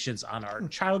regulations on our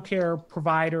childcare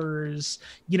providers,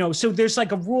 so there's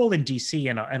like a rule in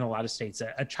DC and a lot of states,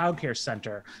 a childcare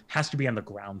center has to be on the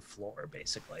ground floor,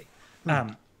 basically.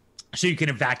 So you can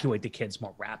evacuate the kids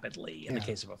more rapidly in the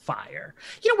case of a fire,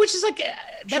 which is like,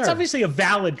 that's obviously a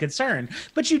valid concern,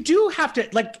 but you do have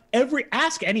to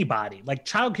ask anybody, like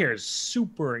childcare is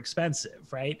super expensive,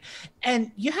 right?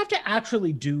 And you have to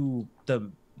actually do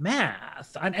the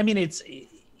math. I mean,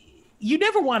 you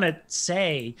never want to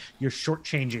say you're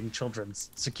shortchanging children's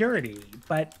security,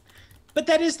 but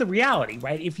that is the reality,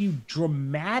 right? If you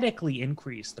dramatically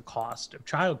increase the cost of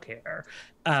childcare,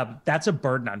 that's a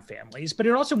burden on families, but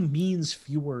it also means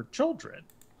fewer children,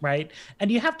 right? And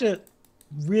you have to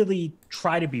really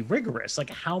try to be rigorous. Like,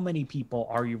 how many people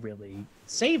are you really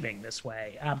saving this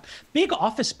way? Big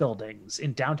office buildings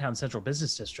in downtown central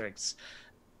business districts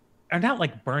are not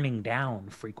like burning down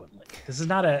frequently. This is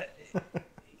not a...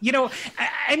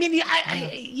 I mean,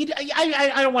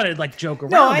 I don't want to like joke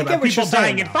around about people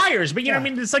dying in fires, but I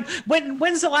mean, it's like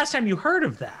when's the last time you heard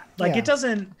of that? Like, it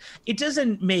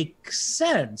doesn't make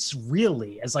sense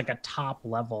really as like a top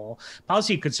level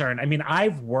policy concern. I mean,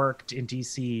 I've worked in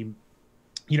DC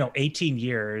 18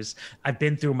 years, I've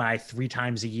been through my 3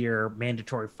 times a year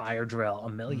mandatory fire drill a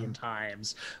million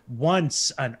times.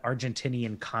 Once an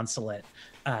Argentinian consulate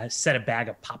set a bag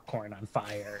of popcorn on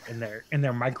fire in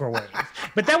their microwave,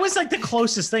 but that was like the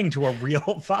closest thing to a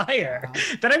real fire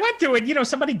that I went through. And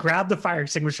somebody grabbed the fire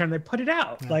extinguisher and they put it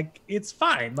out. Like, it's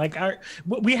fine. Like,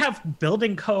 we have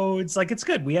building codes. Like, it's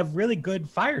good. We have really good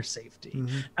fire safety.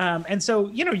 And so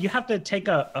you have to take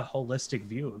a holistic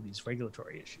view of these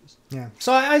regulatory issues. Yeah.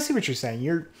 So I see what you're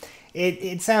saying.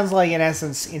 It sounds like, in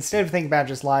essence, instead of thinking about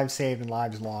just lives saved and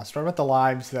lives lost, what about the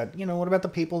lives that, what about the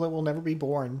people that will never be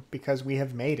born because we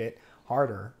have made it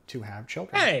harder to have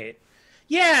children? Right.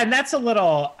 Yeah, and that's a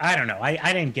little, I don't know.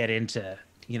 I didn't get into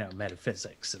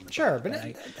metaphysics. Sure,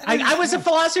 but I was a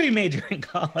philosophy major in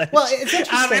college. Well, it's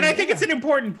interesting. And I think it's an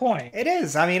important point. It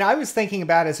is. I mean, I was thinking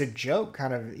about as a joke,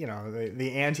 kind of,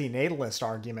 the anti-natalist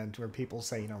argument where people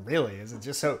say, really, is it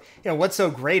just so, what's so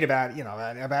great about,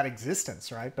 about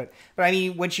existence, right? But I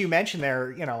mean, what you mentioned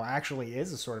there, actually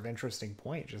is a sort of interesting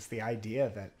point. Just the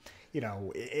idea that,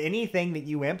 anything that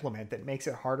you implement that makes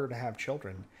it harder to have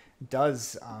children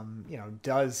does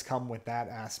come with that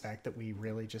aspect that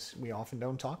we often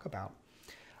don't talk about.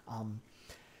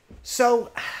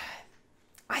 So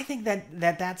I think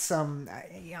that's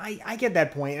I get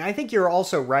that point, and I think you're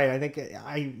also right. I think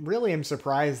I really am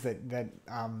surprised that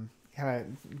kind of,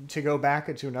 to go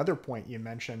back to another point you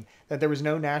mentioned, that there was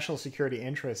no national security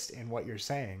interest in what you're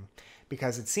saying,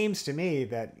 because it seems to me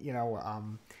that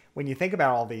when you think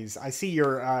about all these, I see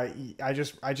your. I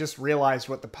just realized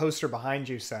what the poster behind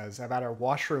you says about our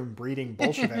washroom breeding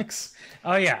Bolsheviks.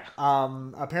 Oh yeah.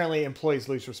 Apparently, employees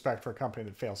lose respect for a company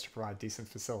that fails to provide decent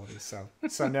facilities.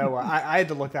 So no, I had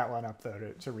to look that one up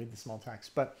though to read the small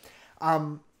text. But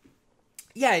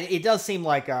yeah, it does seem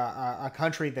like a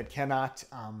country that cannot.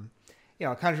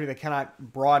 A country that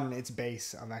cannot broaden its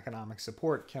base of economic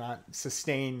support, cannot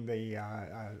sustain the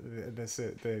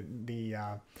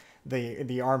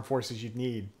armed forces you'd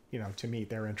need, to meet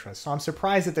their interests. So I'm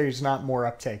surprised that there's not more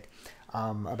uptake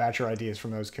about your ideas from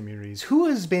those communities. Who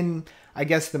has been, I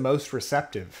guess, the most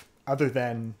receptive, other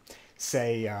than,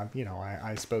 say,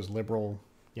 I suppose liberal,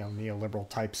 neoliberal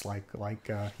types like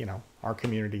our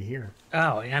community here?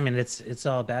 Oh, I mean, it's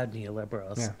all about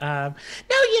neoliberals. Yeah.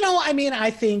 No, I mean,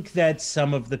 I think that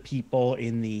some of the people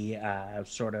in the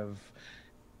sort of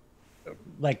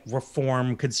like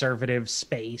reform conservative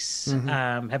space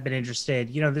have been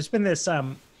interested. There's been this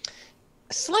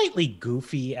slightly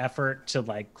goofy effort to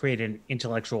like create an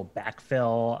intellectual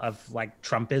backfill of like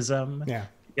Trumpism,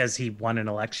 because he won an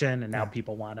election and now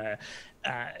people want to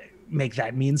make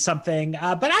that mean something.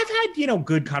 But I've had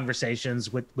good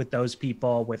conversations with those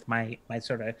people, with my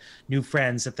sort of new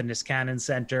friends at the Niskanen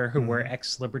Center who were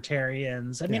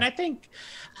ex-libertarians. I mean, I think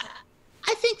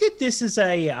that this is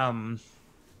a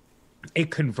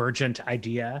convergent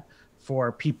idea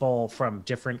for people from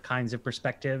different kinds of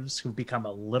perspectives who've become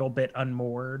a little bit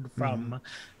unmoored from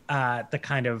the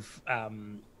kind of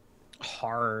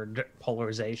hard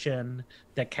polarization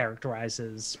that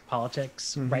characterizes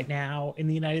politics right now in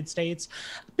the United States,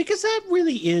 because that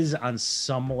really is on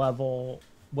some level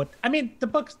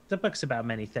the book's about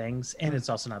many things, and it's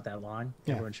also not that long.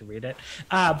 Everyone should read it.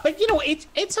 But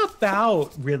it's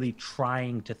about really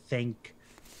trying to think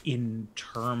in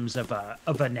terms of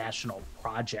a national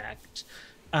project,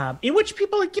 in which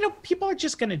people are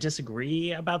just going to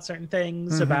disagree about certain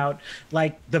things, about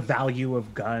like the value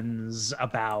of guns,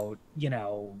 about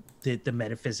the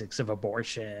metaphysics of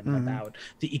abortion, about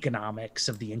the economics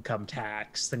of the income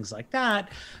tax, things like that.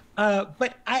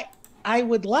 But I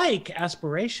would like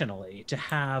aspirationally to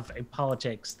have a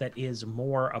politics that is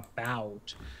more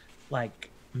about like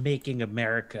making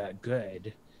America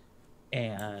good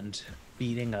and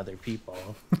beating other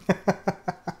people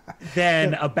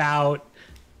than about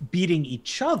beating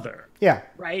each other. Yeah.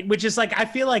 Right. Which is like, I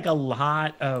feel like a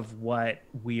lot of what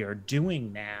we are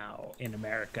doing now in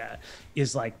America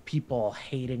is like people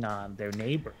hating on their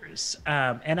neighbors.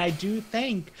 And I do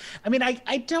think,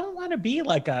 I don't want to be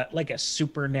like a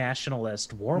super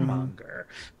nationalist warmonger,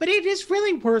 but it is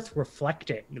really worth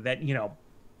reflecting that,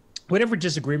 whatever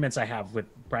disagreements I have with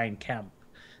Brian Kemp,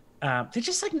 they're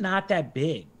just like not that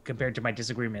big compared to my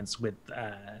disagreements with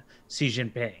Xi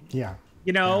Jinping. Yeah.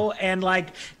 And like,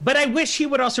 but I wish he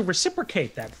would also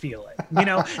reciprocate that feeling,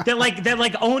 that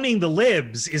like owning the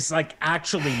libs is like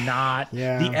actually not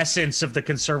the essence of the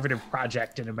conservative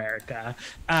project in America.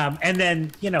 And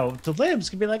then, the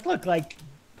libs can be like, look, like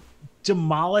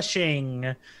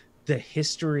demolishing the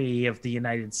history of the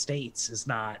United States is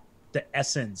not the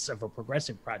essence of a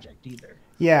progressive project either.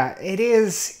 Yeah, it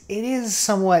is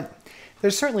somewhat,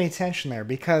 there's certainly a tension there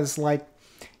because like,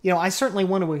 I certainly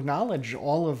want to acknowledge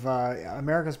all of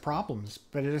America's problems,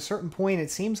 but at a certain point,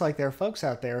 it seems like there are folks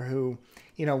out there who,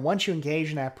 once you engage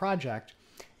in that project,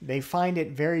 they find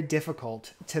it very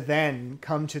difficult to then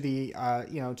come to the,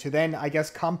 to then, I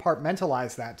guess,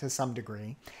 compartmentalize that to some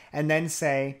degree and then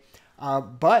say,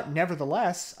 but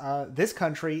nevertheless, this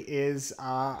country is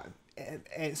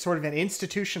sort of an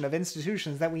institution of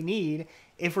institutions that we need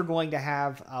if we're going to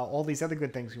have all these other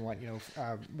good things we want,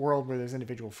 a world where there's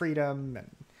individual freedom and,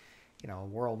 a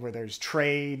world where there's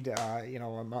trade,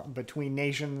 between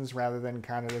nations rather than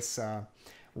kind of this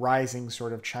rising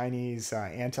sort of Chinese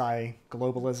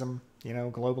anti-globalism,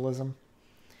 globalism.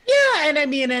 Yeah, and I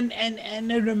mean, and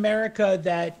in America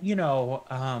that,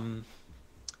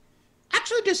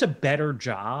 actually does a better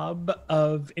job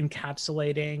of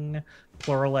encapsulating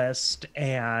pluralist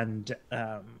and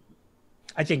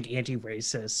I think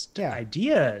anti-racist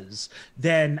ideas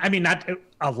than, I mean, not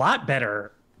a lot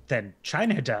better than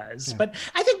China does, but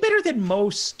I think better than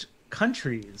most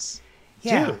countries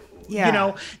do.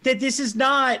 Yeah. That this is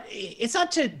not, it's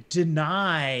not to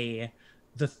deny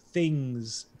the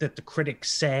things that the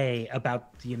critics say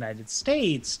about the United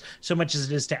States so much as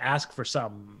it is to ask for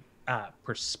some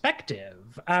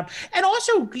perspective. And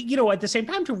also, at the same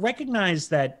time to recognize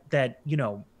that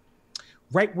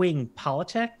right-wing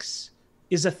politics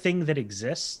is a thing that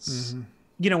exists,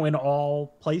 in all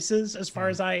places, as far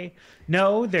as I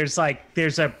know. There's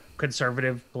a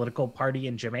conservative political party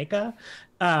in Jamaica,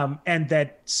 and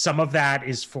that some of that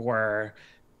is for,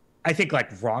 I think,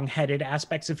 wrong-headed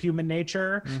aspects of human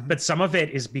nature, but some of it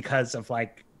is because of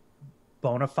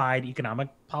bona fide economic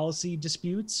policy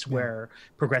disputes where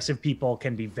progressive people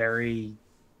can be very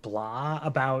blah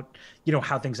about,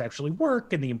 how things actually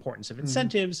work and the importance of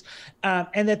incentives,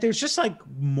 and that there's just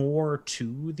more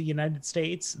to the United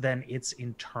States than its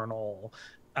internal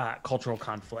cultural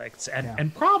conflicts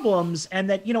and problems. And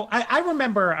that, I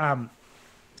remember,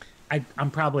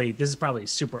 this is probably a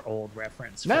super old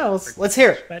reference. No, let's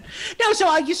hear it. But no, so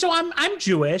I'm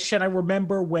Jewish, and I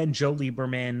remember when Joe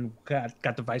Lieberman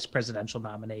got the vice presidential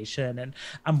nomination, and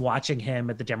I'm watching him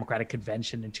at the Democratic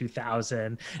Convention in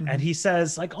 2000, and he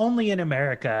says only in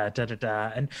America, da da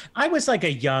da, and I was a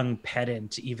young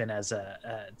pedant even as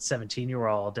a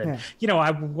 17-year-old, and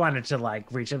I wanted to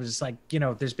reach. I was just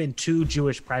there's been 2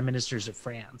 Jewish prime ministers of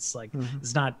France.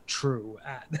 It's not true.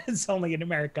 It's only in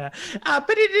America,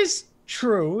 but it is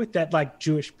true that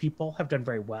Jewish people have done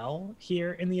very well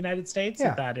here in the United States.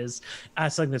 That is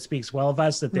something that speaks well of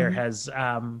us, that there has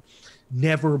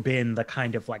never been the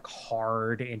kind of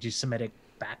hard anti-Semitic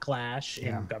backlash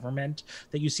in government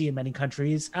that you see in many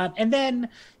countries. And then,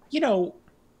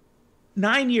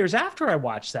 9 years after I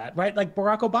watched that, right,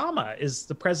 Barack Obama is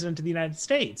the president of the United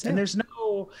States, and there's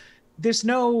no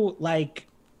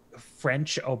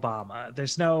French Obama,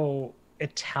 there's no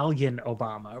Italian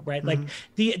Obama, right?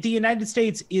 The United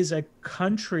States is a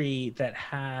country that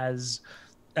has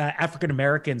African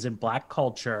Americans and Black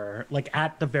culture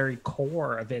at the very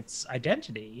core of its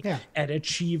identity, and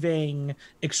achieving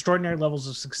extraordinary levels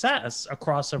of success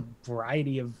across a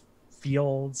variety of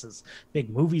fields as big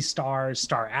movie stars,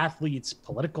 star athletes,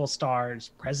 political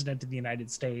stars, president of the United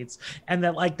States, and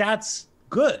that that's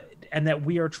good, and that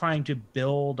we are trying to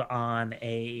build on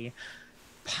a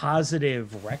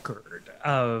positive record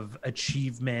of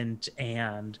achievement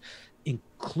and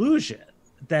inclusion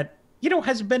that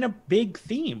has been a big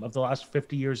theme of the last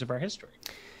 50 years of our history.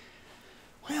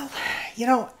 Well,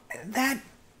 that,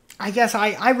 I guess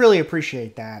I really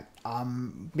appreciate that,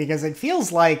 because it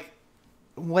feels like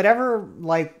whatever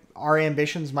our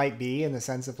ambitions might be in the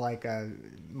sense of a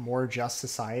more just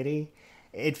society,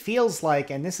 it feels like,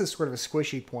 and this is sort of a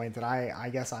squishy point that I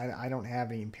guess I don't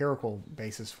have any empirical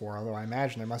basis for, although I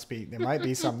imagine there might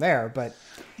be some there, but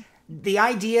the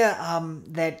idea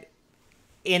that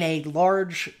in a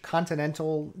large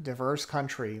continental diverse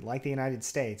country like the United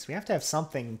States, we have to have some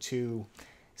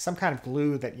kind of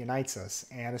glue that unites us,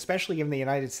 and especially given the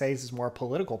United States is more a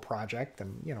political project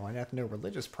than an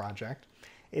ethno-religious project,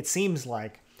 it seems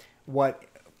like what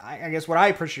I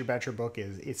appreciate about your book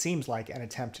is it seems like an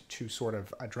attempt to sort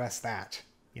of address that,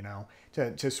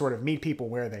 to sort of meet people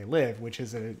where they live, which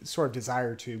is a sort of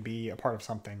desire to be a part of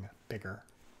something bigger,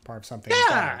 part of something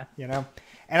better,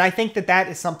 And I think that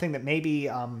is something that maybe,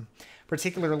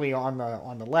 particularly on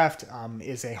the left,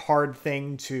 is a hard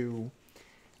thing to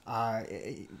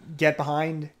get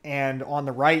behind, and on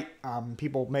the right,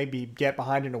 people maybe get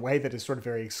behind in a way that is sort of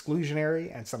very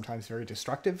exclusionary and sometimes very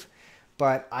destructive.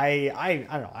 But I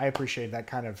don't know, I appreciate that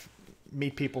kind of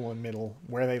meet people in the middle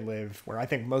where they live, where I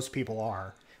think most people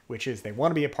are, which is they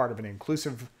want to be a part of an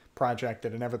inclusive project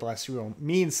that nevertheless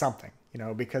means something,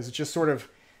 because it's just sort of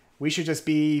we should just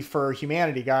be for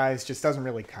humanity, guys, just doesn't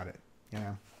really cut it. You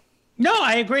know. No,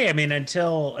 I agree. I mean,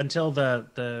 until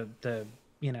the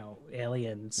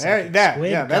aliens, then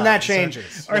that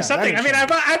changes or something. I mean,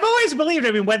 I've always believed.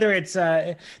 I mean, whether it's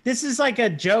this is like a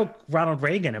joke Ronald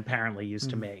Reagan apparently used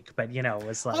to make, but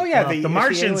it's like, if the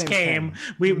Martians came,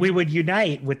 we would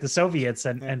unite with the Soviets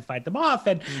and fight them off.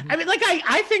 And I mean, like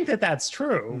I think that's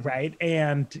true, right?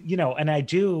 And and I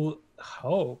do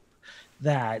hope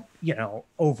that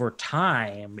over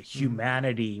time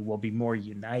humanity will be more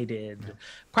united,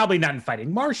 probably not in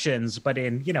fighting Martians, but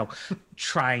in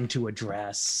trying to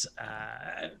address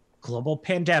global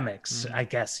pandemics. I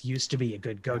guess used to be a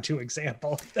good go-to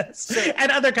example of this,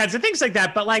 and other kinds of things like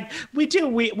that. But like we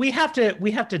have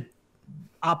to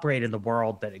operate in the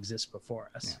world that exists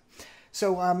before us.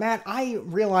 So Matt, I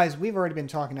realize we've already been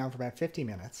talking now for about 50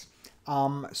 minutes.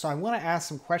 So I want to ask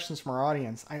some questions from our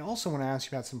audience. I also want to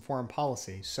ask you about some foreign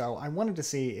policy. So I wanted to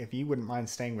see if you wouldn't mind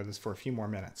staying with us for a few more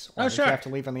minutes. Or sure. If you have to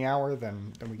leave on the hour,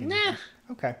 then we can. Nah.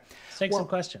 Okay. Let's take some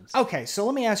questions. Okay, so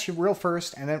let me ask you real quick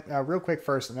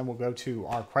first, and then we'll go to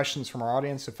our questions from our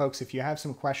audience. So folks, if you have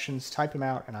some questions, type them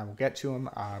out, and I will get to them.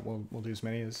 We'll do as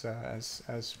many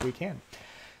as we can.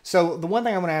 So the one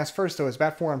thing I want to ask first, though, is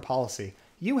about foreign policy.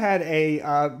 You had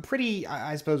a pretty,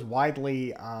 I suppose,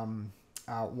 widely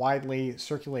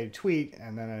circulated tweet,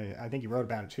 and then I think you wrote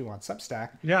about it too on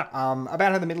Substack. Yeah.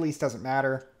 About how the Middle East doesn't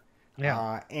matter.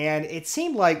 Yeah. And it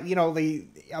seemed like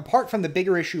apart from the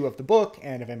bigger issue of the book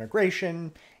and of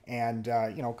immigration and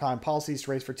kind of policies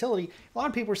to raise fertility, a lot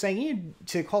of people were saying you need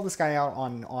to call this guy out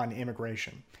on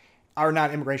immigration, or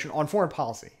not immigration, on foreign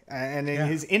policy and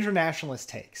his internationalist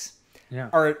takes. Yeah.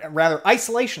 Or rather,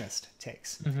 isolationist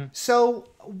takes. So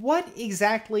what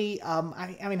exactly,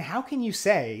 I mean, how can you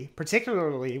say,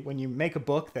 particularly when you make a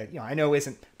book that, I know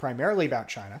isn't primarily about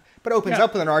China, but opens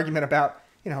up with an argument about,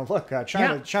 look,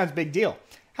 China's a big deal.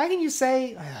 How can you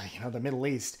say, the Middle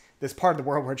East, this part of the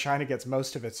world where China gets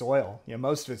most of its oil,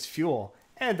 most of its fuel,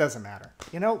 and it doesn't matter?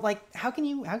 How can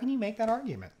you make that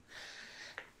argument?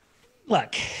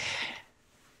 Look,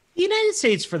 the United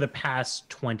States for the past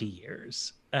 20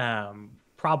 years,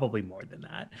 probably more than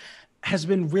that, has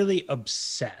been really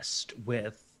obsessed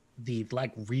with the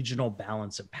regional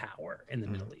balance of power in the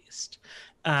Middle East.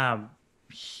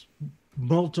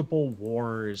 Multiple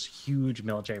wars, huge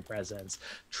military presence,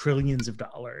 trillions of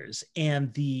dollars.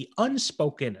 And the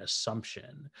unspoken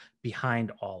assumption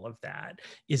behind all of that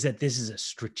is that this is a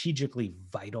strategically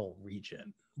vital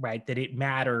region, right? That it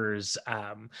matters.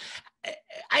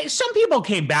 Some people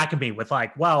came back at me with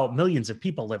well, millions of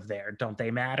people live there. Don't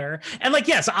they matter? And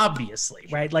yes, obviously,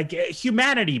 right?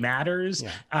 Humanity matters.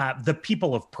 Yeah. The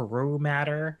people of Peru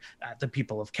matter. The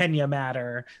people of Kenya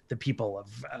matter. The people of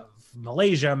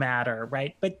Malaysia matter,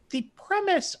 right? But the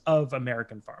premise of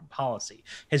American foreign policy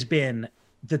has been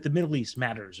that the Middle East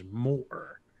matters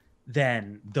more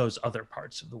than those other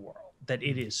parts of the world, that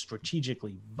it is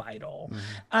strategically vital.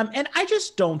 And I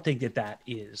just don't think that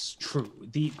is true.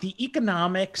 The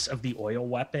economics of the oil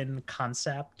weapon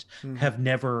concept have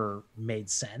never made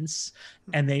sense,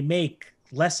 and they make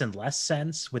less and less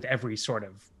sense with every sort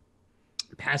of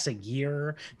passing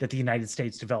year that the United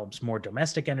States develops more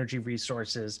domestic energy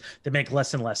resources. That make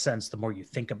less and less sense the more you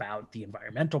think about the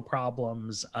environmental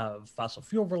problems of fossil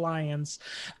fuel reliance.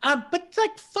 But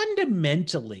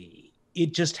fundamentally,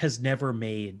 it just has never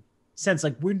made sense.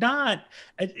 We're not,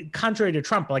 contrary to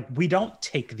Trump, we don't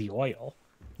take the oil.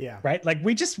 Yeah. Right?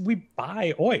 We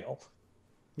buy oil.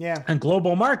 Yeah. And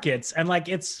global markets, and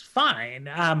it's fine.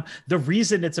 The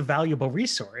reason it's a valuable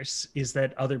resource is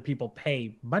that other people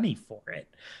pay money for it.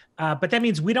 But that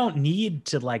means we don't need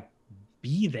to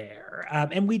be there.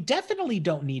 And we definitely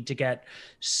don't need to get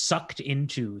sucked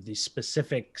into the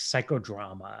specific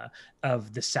psychodrama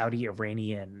of the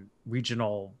Saudi-Iranian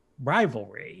regional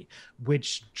rivalry,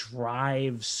 which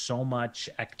drives so much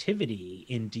activity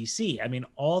in DC. I mean,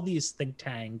 all these think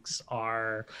tanks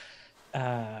are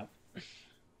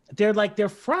they're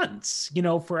fronts,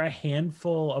 for a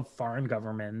handful of foreign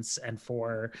governments and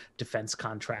for defense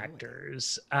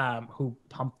contractors who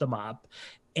pump them up,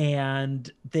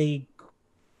 and they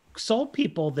sold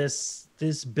people this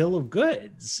bill of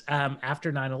goods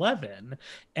after 9/11,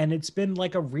 and it's been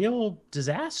a real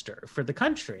disaster for the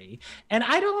country. And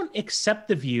I don't accept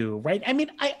the view, right? I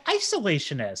mean,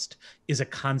 isolationist is a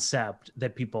concept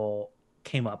that people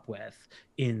came up with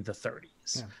in the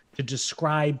 30s to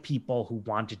describe people who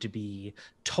wanted to be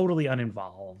totally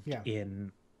uninvolved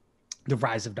in the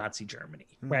rise of Nazi Germany,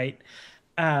 right?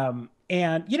 And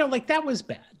that was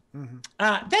bad.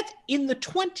 That's in the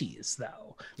 20s,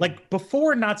 though.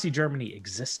 Before Nazi Germany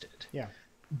existed,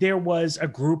 there was a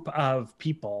group of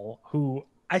people who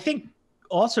I think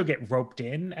also get roped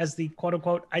in as the quote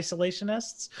unquote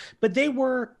isolationists, but they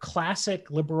were classic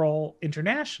liberal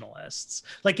internationalists.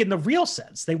 Like in the real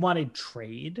sense, they wanted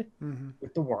trade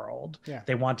with the world. Yeah.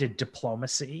 They wanted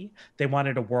diplomacy. They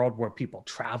wanted a world where people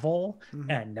travel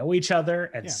and know each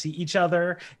other and Yeah. see each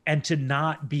other, and to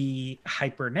not be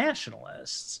hyper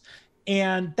nationalists.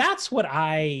 And that's what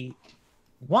I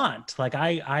want. Like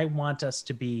I want us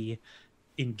to be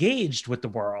engaged with the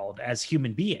world as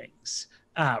human beings,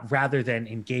 rather than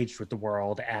engaged with the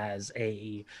world as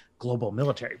a global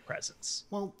military presence.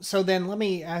 Well, so then let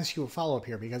me ask you a follow-up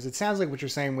here, because it sounds like what you're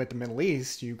saying with the Middle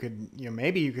East, you could,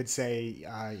 maybe you could say,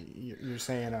 you're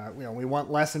saying, we want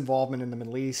less involvement in the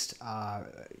Middle East,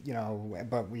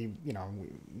 but we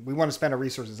want to spend our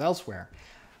resources elsewhere.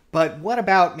 But what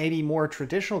about maybe more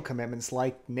traditional commitments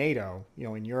like NATO,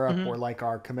 in Europe, or like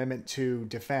our commitment to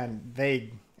defend,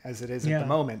 vague as it is at the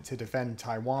moment, to defend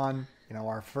Taiwan,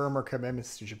 our firmer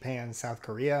commitments to Japan, South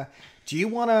Korea. Do you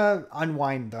want to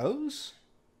unwind those?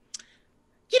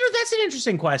 That's an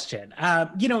interesting question.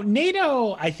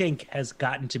 NATO, I think, has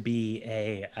gotten to be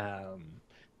a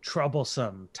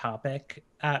troublesome topic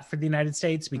for the United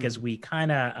States, because we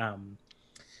kind of,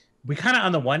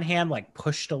 on the one hand, like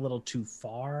pushed a little too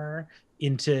far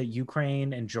into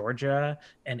Ukraine and Georgia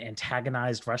and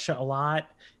antagonized Russia a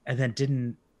lot, and then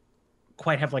didn't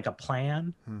quite have like a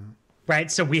plan.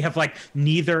 Right. So we have like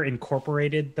neither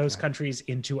incorporated those countries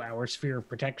into our sphere of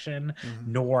protection,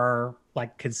 nor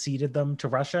like conceded them to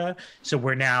Russia. So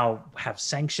we're now have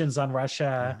sanctions on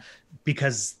Russia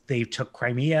because they took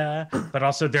Crimea, but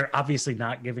also they're obviously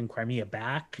not giving Crimea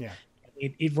back. Yeah.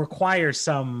 It requires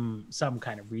some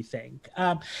kind of rethink.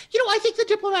 I think the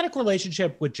diplomatic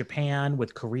relationship with Japan,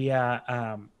 with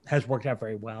Korea, has worked out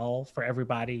very well for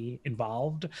everybody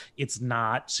involved. It's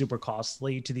not super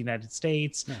costly to the United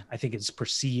States. Yeah. I think it's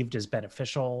perceived as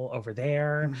beneficial over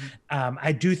there.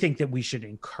 I do think that we should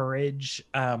encourage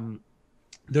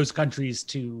those countries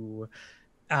to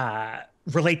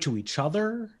relate to each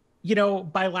other,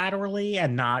 bilaterally,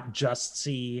 and not just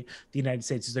see the United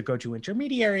States as their go-to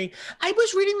intermediary. I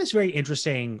was reading this very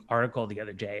interesting article the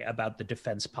other day about the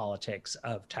defense politics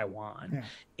of Taiwan. Yeah.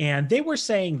 And they were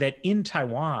saying that in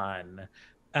Taiwan,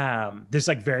 there's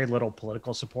like very little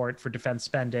political support for defense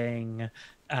spending.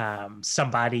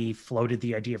 Somebody floated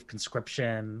the idea of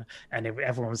conscription, and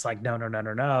everyone was like,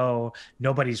 no.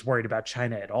 Nobody's worried about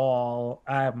China at all.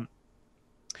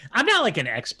 I'm not like an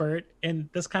expert in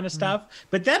this kind of stuff,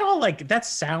 but that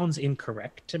sounds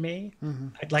incorrect to me.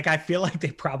 Like, I feel like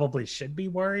they probably should be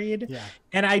worried. Yeah.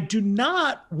 And I do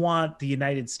not want the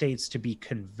United States to be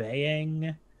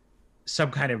conveying some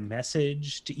kind of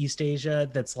message to East Asia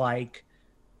that's like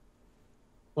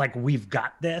we've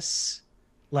got this.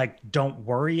 Like, don't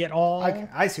worry at all.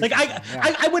 I see. Like,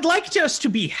 I would like us to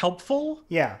be helpful.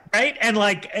 Yeah. Right. And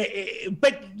like,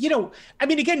 but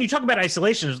again, you talk about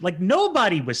isolation. Like,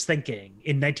 nobody was thinking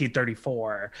in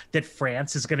 1934 that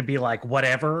France is going to be like,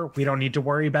 whatever, we don't need to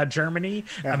worry about Germany.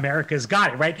 Yeah. America's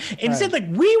got it. Right. Instead, like,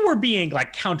 we were being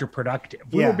like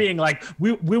counterproductive. We were being like,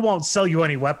 we won't sell you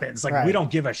any weapons. Like, we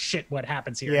don't give a shit what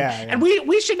happens here. And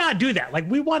we should not do that. Like,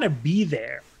 we want to be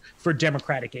there for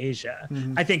democratic Asia,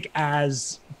 I think,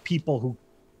 as people who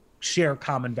share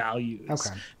common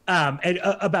values and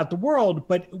about the world,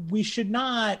 but we should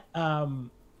not,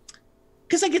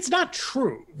 because like, it's not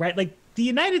true, right? Like, the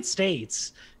United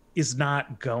States is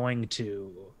not going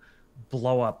to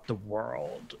blow up the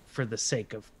world for the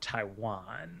sake of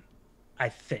Taiwan, I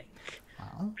think.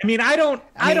 Wow. I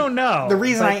don't know. The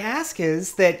reason I ask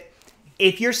is that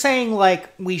if you're saying,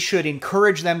 like, we should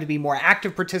encourage them to be more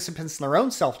active participants in their own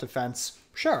self-defense,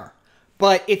 sure.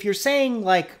 But if you're saying,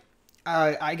 like,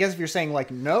 I guess if you're saying,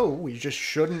 like, no, we just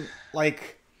shouldn't,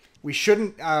 like, we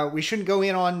shouldn't go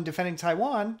in on defending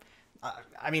Taiwan,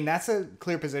 that's a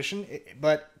clear position.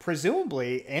 But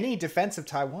presumably, any defense of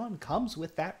Taiwan comes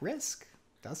with that risk,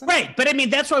 doesn't it? Right. But,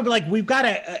 that's why we've got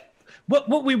to,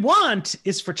 what we want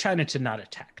is for China to not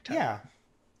attack Taiwan. Yeah.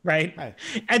 Right.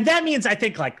 And that means, I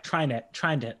think, like, trying to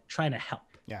help.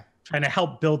 Yeah. Trying to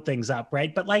help build things up.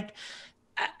 Right. But, like,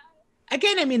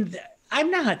 again,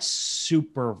 I'm not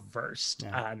super versed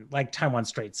on like Taiwan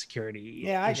Strait security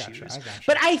issues. I got you.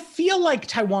 But I feel like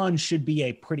Taiwan should be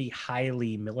a pretty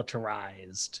highly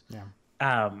militarized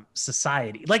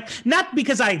society. Like, not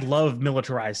because I love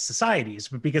militarized societies,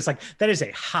 but because like that is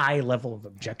a high level of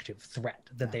objective threat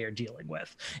that they are dealing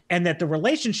with. And that the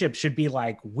relationship should be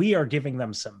like, we are giving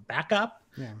them some backup,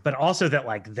 but also that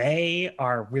like they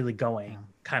are really going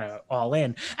kind of all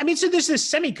in. So there's this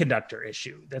semiconductor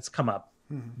issue that's come up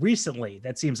recently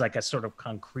that seems like a sort of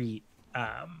concrete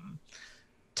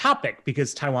topic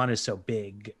because Taiwan is so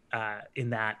big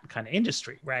in that kind of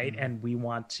industry, right? And we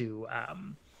want to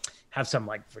have some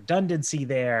like redundancy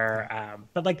there,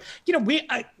 but like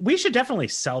we should definitely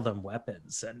sell them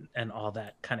weapons and all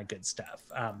that kind of good stuff,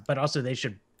 but also they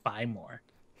should buy more.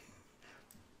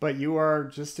 But you are,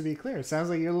 just to be clear, it sounds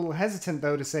like you're a little hesitant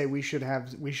though to say we should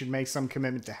make some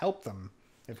commitment to help them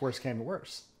if worse came to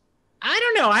worse. I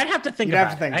don't know. I'd have to think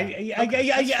about it.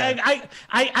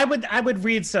 I would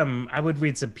read some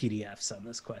PDFs on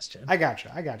this question. I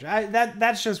gotcha.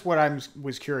 That's just what I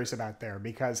was curious about there,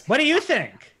 because what do you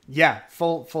think? Yeah,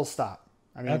 full stop.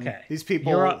 I mean, okay. These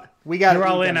people, you're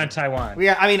all in on Taiwan.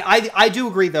 I do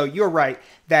agree though. You're right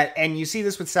that, and you see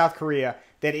this with South Korea,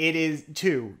 that it is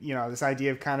too, this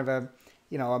idea of kind of a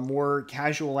more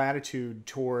casual attitude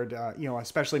toward,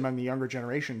 especially among the younger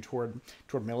generation toward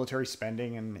military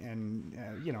spending and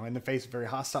in the face of very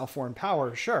hostile foreign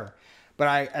power, sure.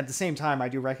 But at the same time, I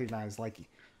do recognize like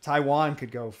Taiwan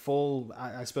could go full,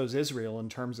 I suppose, Israel in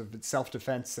terms of its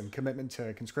self-defense and commitment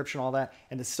to conscription, all that,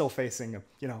 and it's still facing a,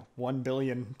 1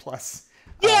 billion plus.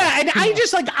 Yeah. And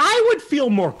I would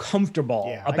feel more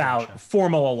comfortable about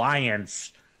formal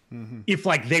alliance if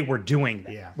like they were doing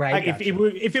that, right?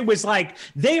 If it was like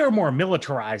they are more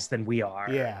militarized than we are,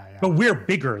 but we're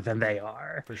bigger than they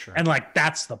are, for sure. And like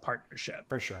that's the partnership,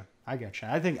 for sure. I get you.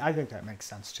 I think that makes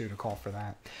sense too to call for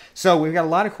that. So we've got a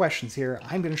lot of questions here.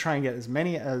 I'm going to try and get as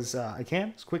many as I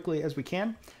can, as quickly as we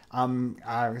can,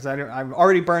 because I've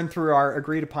already burned through our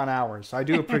agreed upon hours, so I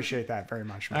do appreciate that very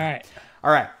much, man.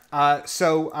 All right.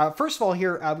 So first of all,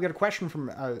 here we've got a question from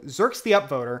Zerks the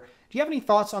Upvoter. Do you have any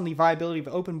thoughts on the viability of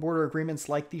open border agreements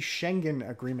like the Schengen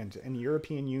Agreement in the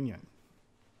European Union?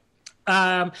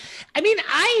 I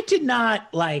did not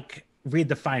read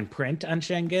the fine print on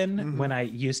Schengen when I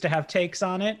used to have takes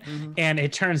on it. And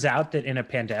it turns out that in a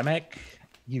pandemic,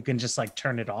 you can just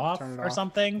turn it off or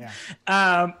something.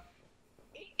 Yeah.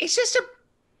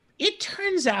 It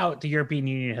turns out the European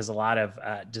Union has a lot of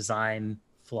design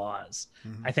flaws.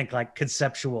 I think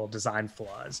conceptual design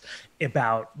flaws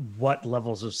about what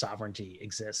levels of sovereignty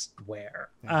exist where.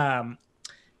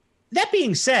 That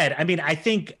being said, I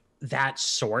think that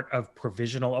sort of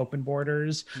provisional open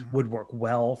borders would work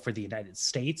well for the United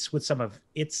States with some of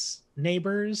its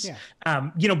neighbors.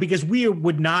 Because we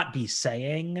would not be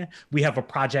saying we have a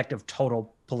project of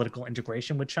total political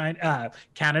integration with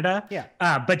Canada,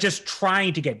 but just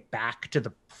trying to get back to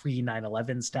the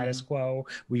pre-9/11 status quo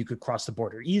where you could cross the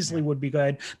border easily would be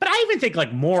good. But I even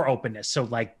think more openness. So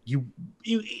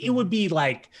it would be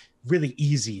really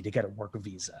easy to get a work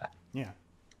visa.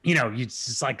 You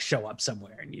just show up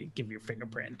somewhere and you give your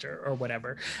fingerprint or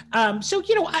whatever.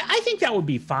 I think that would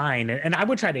be fine. And I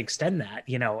would try to extend that,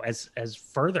 as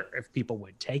further if people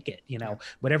would take it,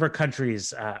 whatever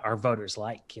countries our voters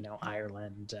like,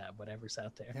 Ireland, whatever's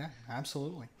out there. Yeah,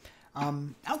 absolutely.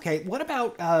 Okay. What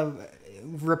about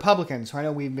Republicans? So I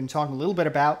know we've been talking a little bit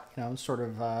about, sort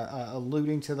of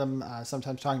alluding to them,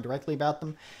 sometimes talking directly about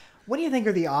them. What do you think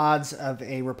are the odds of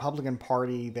a Republican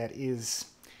Party that is,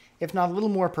 if not a little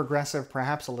more progressive,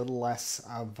 perhaps a little less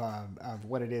of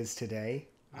what it is today?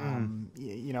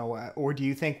 Or do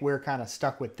you think we're kind of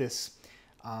stuck with this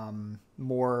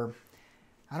more,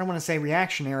 I don't want to say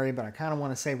reactionary, but I kind of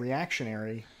want to say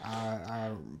reactionary,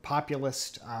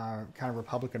 populist kind of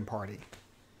Republican Party?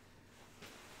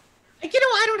 I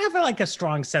don't have a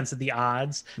strong sense of the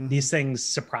odds. These things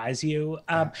surprise you.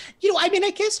 I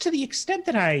guess to the extent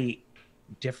that I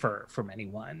differ from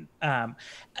anyone,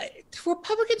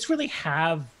 Republicans really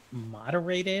have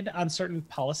moderated on certain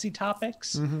policy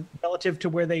topics relative to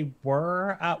where they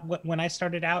were when I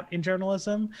started out in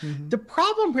journalism. The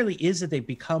problem really is that they've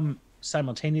become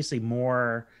simultaneously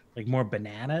more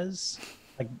bananas,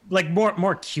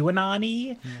 more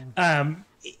QAnon-y.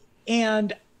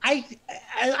 And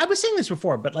I was saying this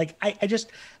before, but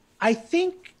I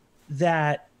think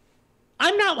that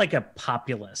I'm not a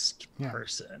populist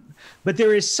person, but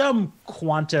there is some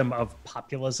quantum of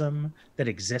populism that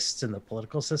exists in the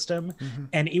political system,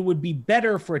 and it would be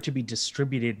better for it to be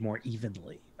distributed more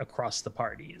evenly across the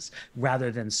parties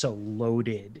rather than so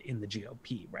loaded in the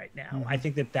GOP right now. I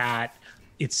think that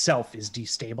itself is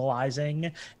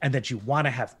destabilizing, and that you want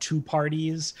to have two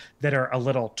parties that are a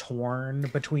little torn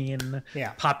between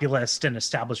populist and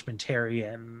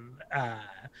establishmentarian,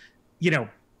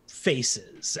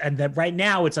 faces. And that right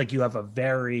now it's you have a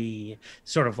very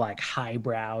sort of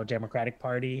highbrow Democratic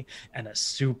Party and a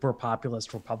super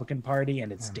populist Republican Party,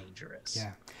 and it's dangerous.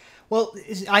 Well,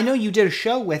 I know you did a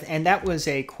show with, and that was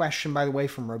a question, by the way,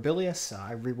 from Robilius.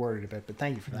 I reworded a bit, but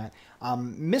thank you for that.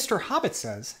 Mr. Hobbit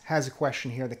has a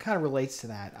question here that kind of relates to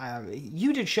that.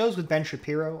 You did shows with Ben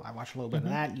Shapiro. I watched a little bit of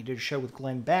that. You did a show with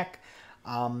Glenn Beck.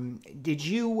 Did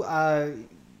you?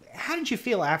 How did you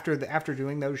feel after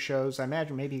doing those shows? I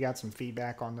imagine maybe you got some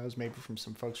feedback on those, maybe from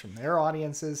some folks from their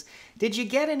audiences. Did you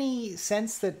get any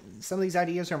sense that some of these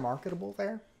ideas are marketable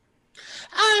there?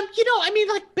 I mean,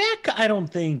 like Beck, I don't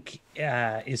think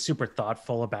is super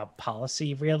thoughtful about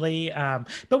policy, really.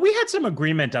 But we had some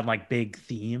agreement on like big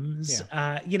themes.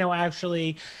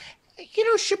 Actually,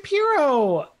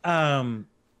 Shapiro,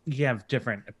 you have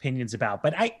different opinions about,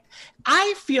 but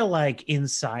I feel like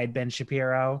inside Ben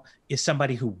Shapiro is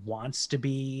somebody who wants to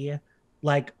be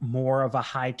like more of a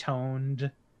high-toned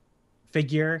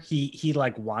figure. He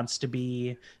like wants to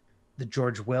be the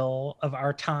George Will of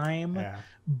our time. Yeah.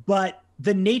 But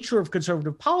the nature of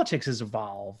conservative politics has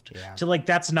evolved to like,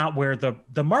 that's not where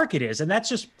the market is. And that's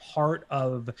just part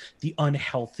of the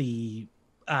unhealthy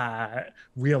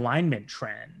realignment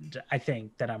trend, I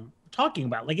think, that I'm talking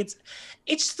about. Like,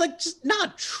 it's like just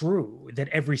not true that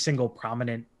every single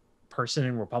prominent person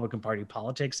in Republican Party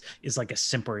politics is like a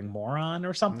simpering moron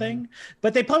or something.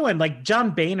 But they play one, like John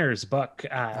Boehner's book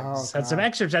had some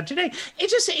excerpts out today.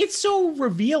 It's so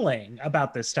revealing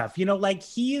about this stuff. Like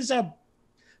he is a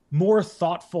more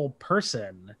thoughtful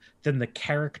person than the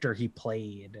character he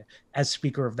played as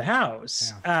Speaker of the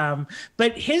House.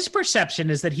 But his perception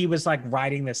is that he was like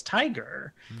riding this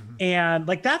tiger. And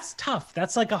like, that's tough.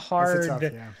 That's like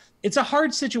it's a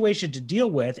hard situation to deal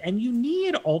with. And you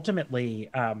need ultimately,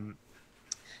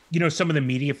 some of the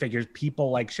media figures,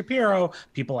 people like Shapiro,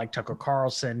 people like Tucker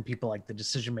Carlson, people like the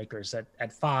decision makers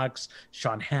at Fox,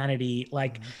 Sean Hannity,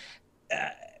 like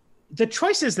the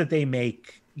choices that they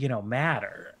make,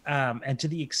 matter. And to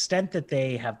the extent that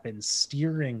they have been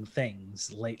steering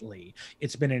things lately,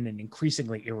 it's been in an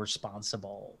increasingly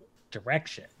irresponsible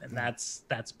direction. And that's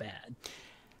bad.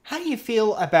 How do you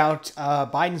feel about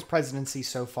Biden's presidency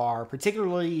so far,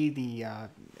 particularly the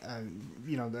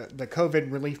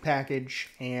COVID relief package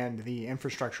and the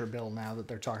infrastructure bill now that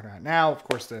they're talking about now? Of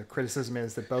course, the criticism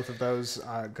is that both of those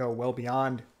go well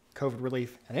beyond COVID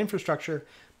relief and infrastructure.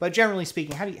 But generally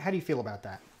speaking, how do you feel about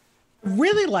that?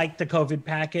 Really like the COVID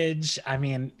package. I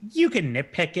mean, you can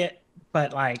nitpick it,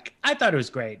 but like, I thought it was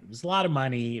great. It was a lot of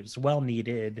money. It was well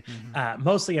needed,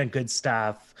 mostly on good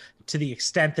stuff. To the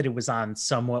extent that it was on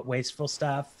somewhat wasteful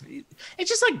stuff, it's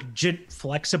just like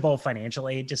flexible financial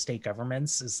aid to state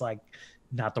governments is like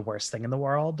not the worst thing in the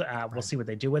world. We'll see what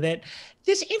they do with it.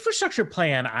 This infrastructure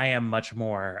plan, I am much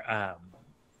more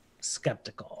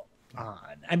skeptical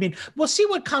on. I mean, we'll see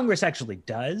what Congress actually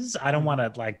does. I don't want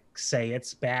to like say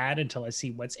it's bad until I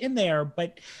see what's in there,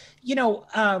 but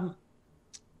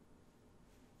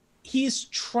he's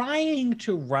trying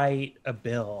to write a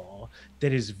bill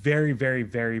that is very, very,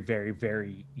 very, very,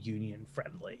 very union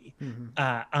friendly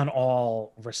on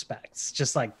all respects,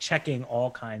 just like checking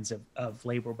all kinds of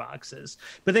labor boxes.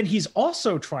 But then he's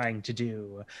also trying to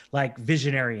do like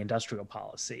visionary industrial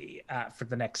policy for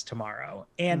the next tomorrow.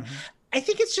 And I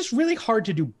think it's just really hard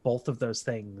to do both of those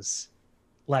things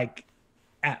like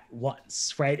at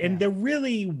once, right? And they're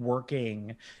really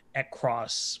working at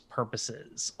cross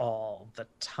purposes all the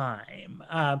time.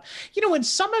 And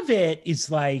some of it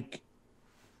is like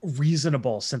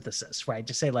reasonable synthesis, right?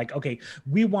 To say like, okay,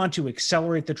 we want to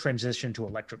accelerate the transition to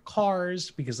electric cars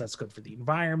because that's good for the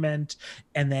environment.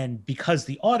 And then because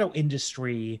the auto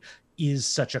industry is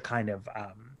such a kind of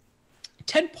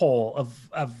tentpole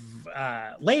of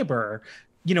labor,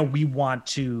 we want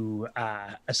to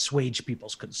assuage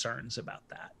people's concerns about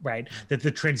that, right? That the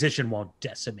transition won't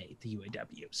decimate the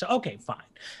UAW. So, okay,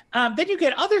 fine. Then you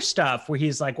get other stuff where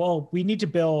he's like, well, we need to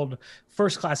build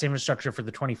first-class infrastructure for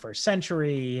the 21st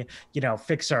century,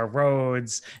 fix our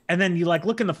roads. And then you like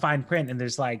look in the fine print and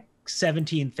there's like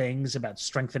 17 things about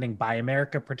strengthening Buy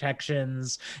America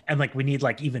protections. And like, we need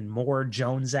like even more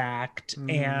Jones Act.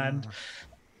 And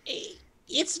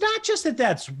it's not just that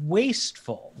that's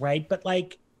wasteful, right? But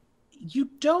like, you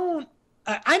don't,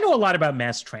 I know a lot about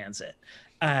mass transit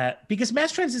because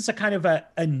mass transit is a kind of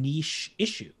a niche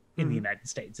issue in the United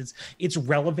States. It's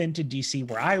relevant in DC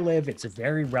where I live. It's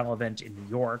very relevant in New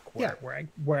York where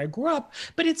I grew up,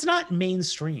 but it's not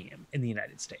mainstream in the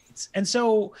United States. And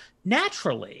so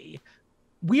naturally,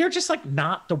 we are just like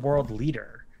not the world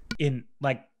leader in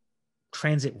like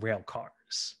transit rail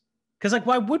cars. Because like,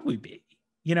 why would we be?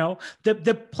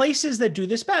 The places that do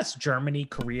this best, Germany,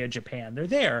 Korea, Japan, they're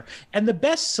there. And the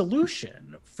best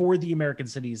solution for the American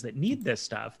cities that need this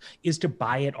stuff is to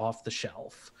buy it off the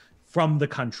shelf from the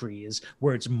countries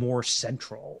where it's more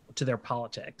central to their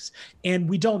politics. And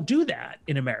we don't do that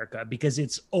in America because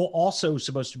it's also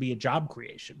supposed to be a job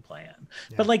creation plan.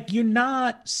 Yeah. But like, you're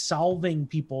not solving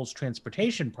people's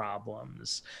transportation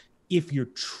problems if you're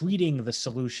treating the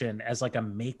solution as like a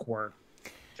make work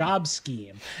job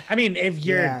scheme. I mean, if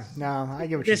you're I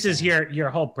get what this you're is saying. your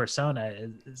whole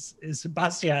persona is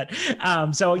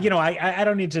Bastiat. So you know, I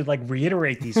don't need to like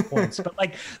reiterate these points, but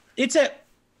like it's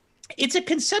a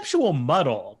conceptual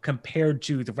muddle compared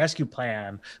to the rescue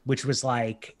plan, which was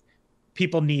like,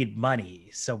 people need money,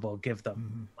 so we'll give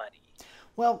them money.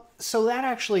 Well, so that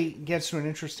actually gets to an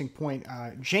interesting point.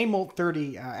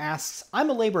 JMolt30 asks, I'm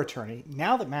a labor attorney.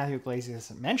 Now that Matthew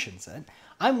Yglesias mentions it,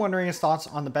 I'm wondering his thoughts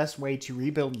on the best way to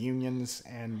rebuild unions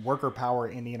and worker power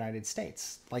in the United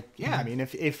States. Like, I mean,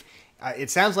 if it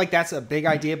sounds like that's a big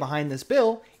idea behind this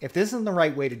bill, if this isn't the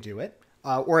right way to do it,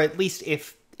 or at least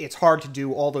if it's hard to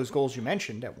do all those goals you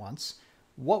mentioned at once,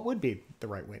 what would be the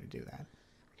right way to do that?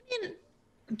 I mean,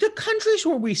 the countries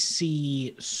where we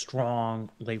see strong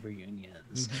labor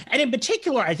unions, and in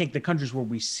particular, I think the countries where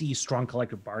we see strong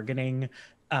collective bargaining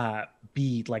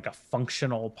be like a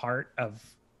functional part of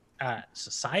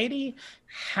society,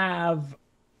 have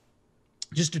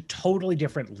just a totally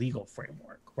different legal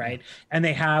framework, right? And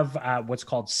they have what's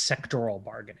called sectoral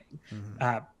bargaining.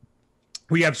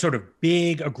 We have sort of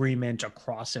big agreement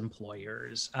across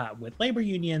employers with labor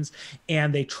unions,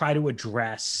 and they try to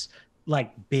address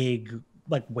like big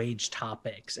like wage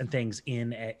topics and things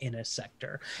in a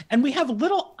sector. And we have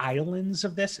little islands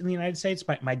of this in the United States.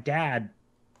 My dad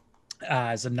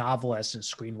is a novelist and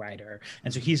screenwriter,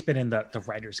 and so he's been in the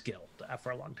Writers Guild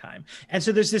for a long time. And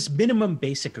so there's this minimum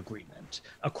basic agreement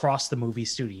across the movie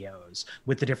studios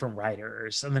with the different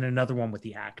writers, and then another one with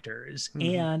the actors.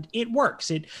 And it works.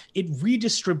 It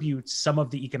redistributes some of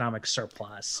the economic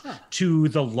surplus to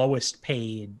the lowest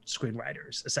paid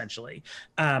screenwriters, essentially.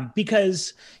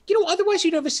 Because, you know, otherwise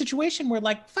you'd have a situation where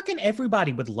like fucking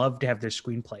everybody would love to have their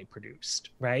screenplay produced,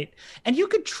 right? And you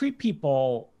could treat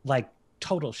people like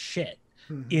total shit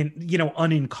in, you know,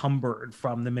 unencumbered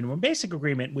from the minimum basic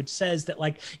agreement, which says that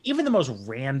like even the most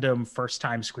random first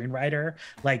time screenwriter,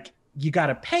 like you got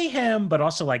to pay him, but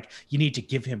also like you need to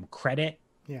give him credit,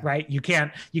 right? You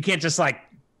can't just like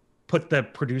put the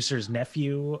producer's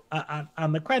nephew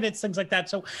on the credits, things like that.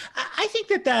 So I think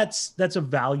that that's a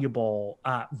valuable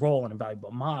role and a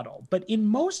valuable model. But in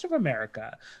most of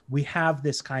America, we have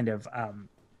this kind of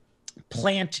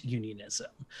plant unionism.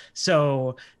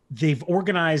 So they've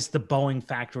organized the Boeing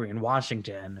factory in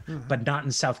Washington, but not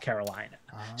in South Carolina.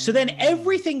 So then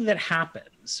everything that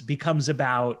happens becomes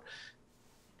about,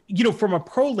 you know, from a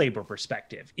pro-labor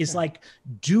perspective, is like,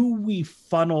 do we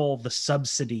funnel the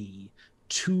subsidy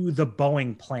to the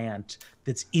Boeing plant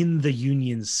that's in the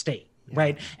union state?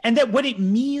 Right. And that what it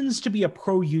means to be a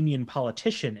pro-union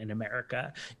politician in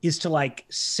America is to like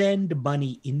send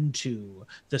money into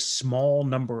the small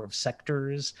number of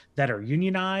sectors that are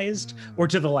unionized, or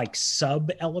to the like sub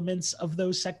elements of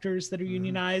those sectors that are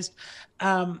unionized.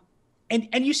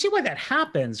 And you see why that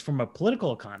happens from a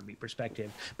political economy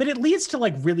perspective, but it leads to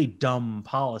like really dumb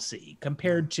policy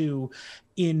compared to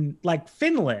in like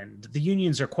Finland. The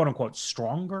unions are quote unquote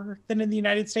stronger than in the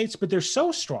United States, but they're so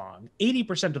strong,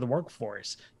 80% of the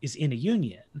workforce is in a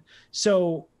union.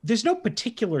 So there's no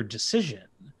particular decision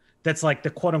that's like the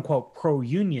quote unquote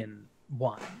pro-union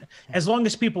one, as long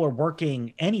as people are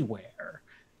working anywhere.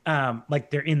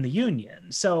 Like they're in the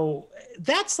union. So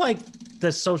that's like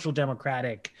the social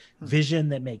democratic vision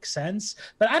that makes sense.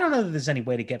 But I don't know that there's any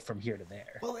way to get from here to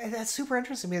there. Well, that's super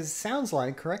interesting because it sounds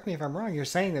like, correct me if I'm wrong, you're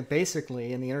saying that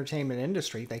basically in the entertainment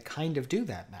industry, they kind of do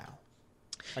that now.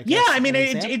 Like yeah, I mean,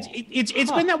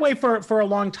 it's been that way for a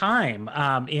long time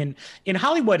in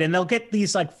Hollywood, and they'll get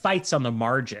these like fights on the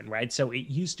margin, right? So it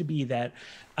used to be that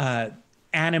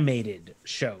animated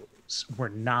shows were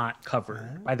not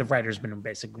covered by the writers' minimum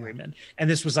basic agreement, and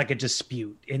this was like a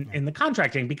dispute in the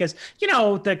contracting because, you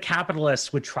know, the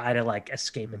capitalists would try to like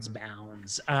escape its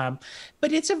bounds,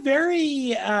 but it's a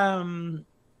very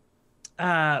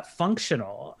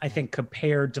functional, I think,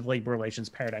 compared to the labor relations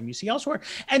paradigm you see elsewhere.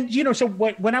 And you know, so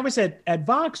when I was at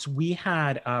Vox, we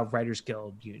had a Writers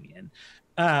Guild union.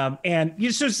 And you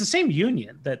know, so it's the same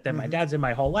union that my dad's in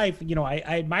my whole life. You know, I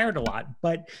admired a lot,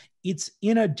 but it's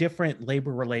in a different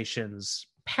labor relations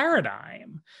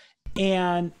paradigm.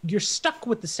 And you're stuck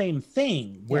with the same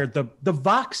thing where the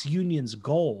Vox union's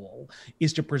goal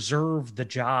is to preserve the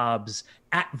jobs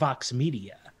at Vox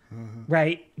Media,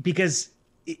 right? Because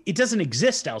it doesn't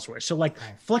exist elsewhere. So like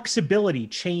flexibility,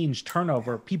 change,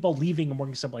 turnover, people leaving and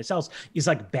working someplace else is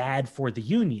like bad for the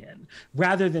union,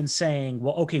 rather than saying,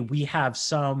 well, okay, we have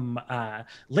some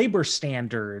labor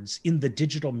standards in the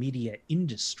digital media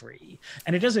industry,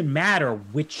 and it doesn't matter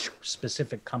which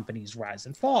specific companies rise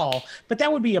and fall, but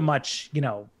that would be a much,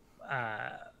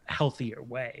 healthier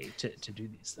way to do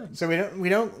these things. So we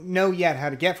don't know yet how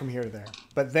to get from here to there,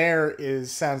 but there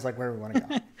sounds like where we want to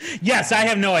go. Yes, I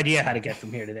have no idea how to get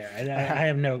from here to there. I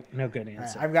have no good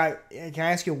answer. Can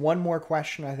I ask you one more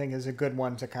question? I think is a good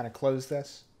one to kind of close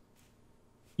this.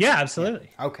 Yeah,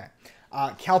 absolutely. Yeah. Okay.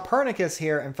 Calpurnicus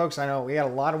here, and folks, I know we got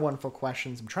a lot of wonderful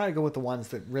questions. I'm trying to go with the ones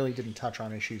that really didn't touch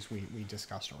on issues we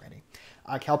discussed already.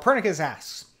 Calpurnicus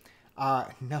asks,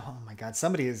 no, oh my God,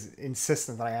 somebody is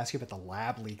insistent that I ask you about the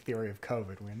lab leak theory of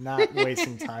COVID. We're not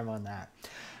wasting time on that.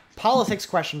 Politics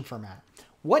question for Matt.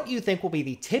 What do you think will be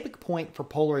the tipping point for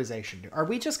polarization? Are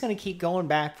we just going to keep going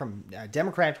back from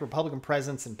Democrat to Republican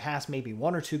presidents and pass maybe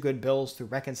one or two good bills through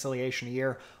reconciliation a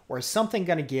year? Or is something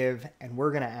going to give and we're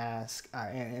going to ask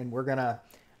and we're going to,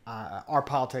 our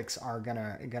politics are going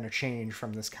to change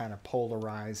from this kind of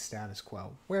polarized status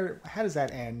quo? How does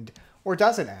that end, or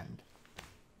does it end?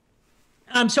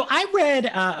 So I read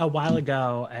a while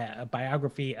ago a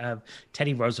biography of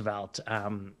Teddy Roosevelt.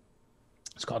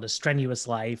 It's called A Strenuous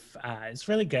Life. It's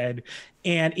really good.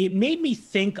 And it made me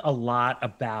think a lot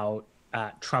about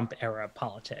Trump era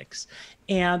politics.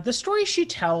 And the story she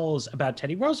tells about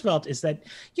Teddy Roosevelt is that,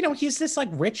 he's this like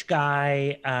rich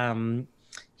guy.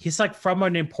 He's like from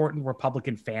an important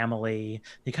Republican family.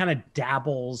 He kind of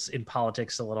dabbles in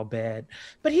politics a little bit,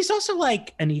 but he's also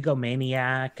like an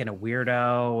egomaniac and a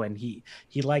weirdo. And he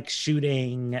likes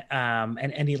shooting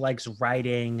and he likes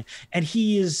writing. And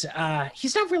he's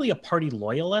not really a party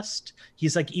loyalist.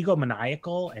 He's like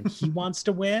egomaniacal and he wants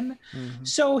to win. Mm-hmm.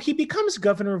 So he becomes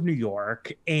governor of New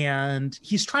York and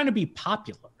he's trying to be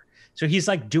popular. So he's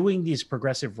like doing these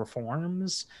progressive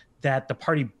reforms that the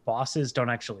party bosses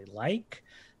don't actually like.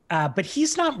 But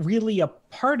he's not really a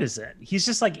partisan. He's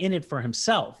just like in it for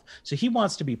himself. So he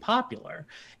wants to be popular.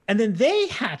 And then they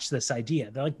hatch this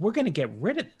idea. They're like, we're going to get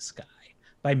rid of this guy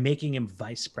by making him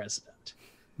vice president.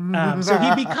 So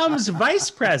he becomes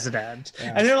vice president.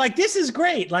 Yeah. And they're like, this is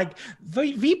great. Like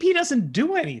VP doesn't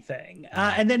do anything.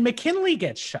 And then McKinley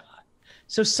gets shot.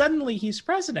 So suddenly he's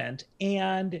president.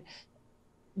 And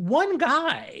one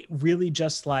guy really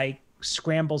just like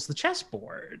scrambles the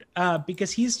chessboard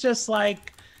because he's just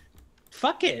like,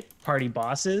 fuck it, party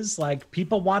bosses. Like,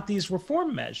 people want these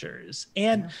reform measures.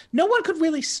 And no one could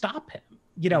really stop him.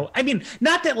 I mean,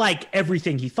 not that like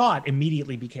everything he thought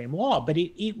immediately became law, but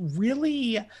it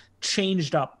really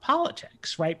changed up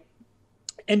politics, right?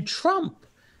 And Trump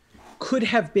could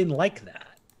have been like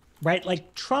that, right?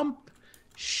 Like Trump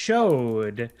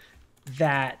showed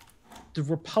that the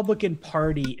Republican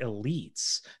Party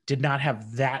elites did not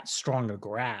have that strong a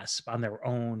grasp on their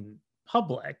own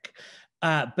public.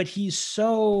 But he's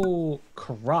so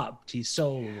corrupt, he's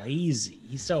so lazy,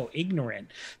 he's so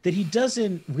ignorant that he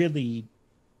doesn't really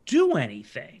do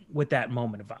anything with that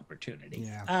moment of opportunity.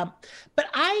 Yeah. But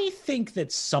I think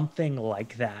that something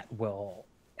like that will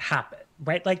happen,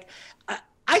 right? Like,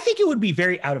 I think it would be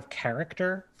very out of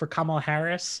character for Kamala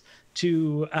Harris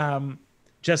to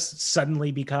just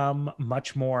suddenly become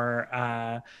much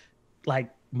more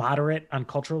like moderate on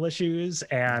cultural issues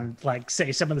and like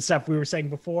say some of the stuff we were saying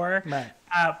before. Right.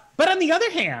 But on the other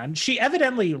hand, she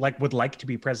evidently like would like to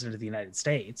be president of the United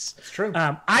States. It's true.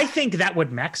 I think that would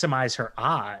maximize her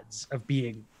odds of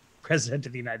being president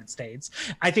of the United States.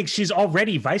 I think she's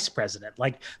already vice president.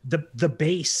 Like the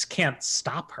base can't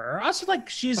stop her. Also, like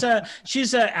she's a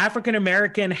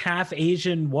African-American, half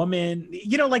Asian woman,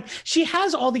 like she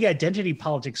has all the identity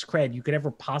politics cred you could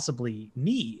ever possibly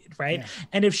need. Right. Yeah.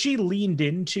 And if she leaned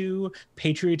into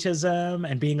patriotism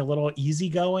and being a little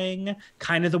easygoing,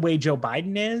 kind of the way Joe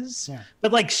Biden is,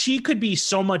 but like she could be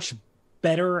so much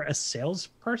better a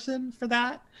salesperson for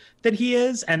that than he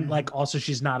is. And like, also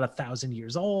she's not 1,000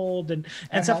 years old and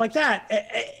stuff like that.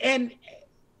 And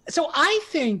so I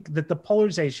think that the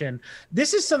polarization,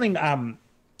 this is something,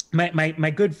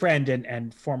 my good friend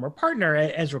and former partner,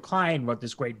 Ezra Klein, wrote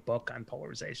this great book on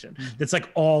polarization. That's like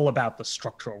all about the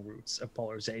structural roots of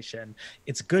polarization.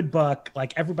 It's a good book.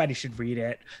 Like everybody should read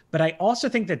it. But I also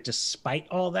think that despite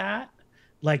all that,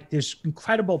 like there's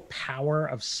incredible power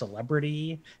of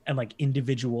celebrity and like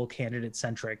individual candidate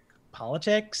centric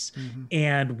politics.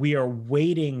 And we are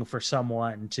waiting for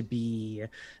someone to be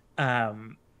a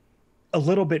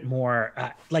little bit more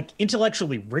like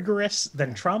intellectually rigorous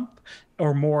than Trump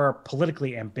or more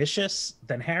politically ambitious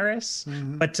than Harris,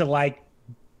 but to like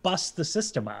bust the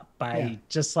system up by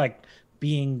just like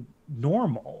being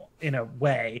normal in a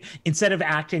way, instead of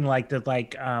acting like the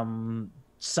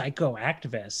psycho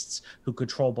activists who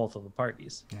control both of the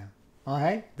parties. Yeah. All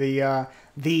right. That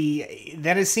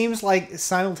it seems like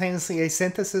simultaneously a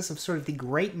synthesis of sort of the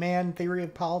great man theory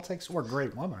of politics, or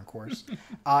great woman, of course,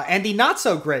 and the not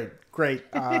so great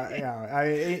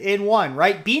in one,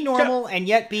 right? Be normal and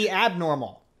yet be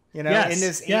abnormal. You know, in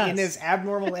this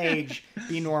abnormal age,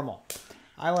 be normal.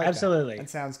 I like absolutely. That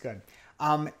sounds good.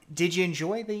 Did you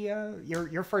enjoy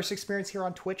your first experience here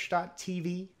on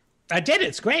Twitch.tv? I did.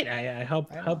 It's great. I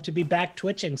hope to be back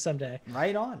twitching someday.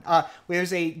 Right on.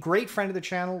 There's a great friend of the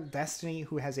channel, Destiny,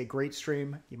 who has a great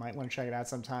stream. You might want to check it out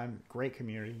sometime. Great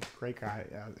community. Great guy.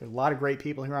 A lot of great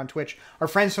people here on Twitch. Our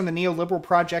friends from the Neoliberal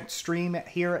Project stream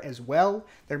here as well.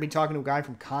 They're going to be talking to a guy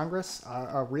from Congress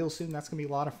real soon. That's going to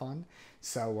be a lot of fun.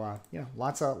 So,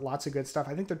 lots of good stuff.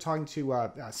 I think they're talking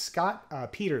to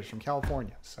Scott Peters from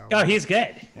California. So, he's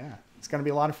good. Yeah, it's going to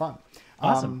be a lot of fun.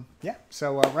 Awesome.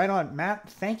 So right on. Matt,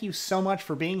 thank you so much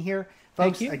for being here.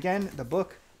 Folks, thank you. Again, the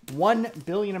book, 1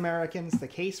 Billion Americans, The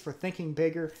Case for Thinking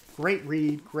Bigger. Great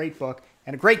read, great book,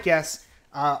 and a great guest.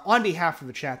 On behalf of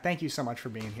the chat, thank you so much for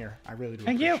being here. I really do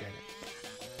appreciate it.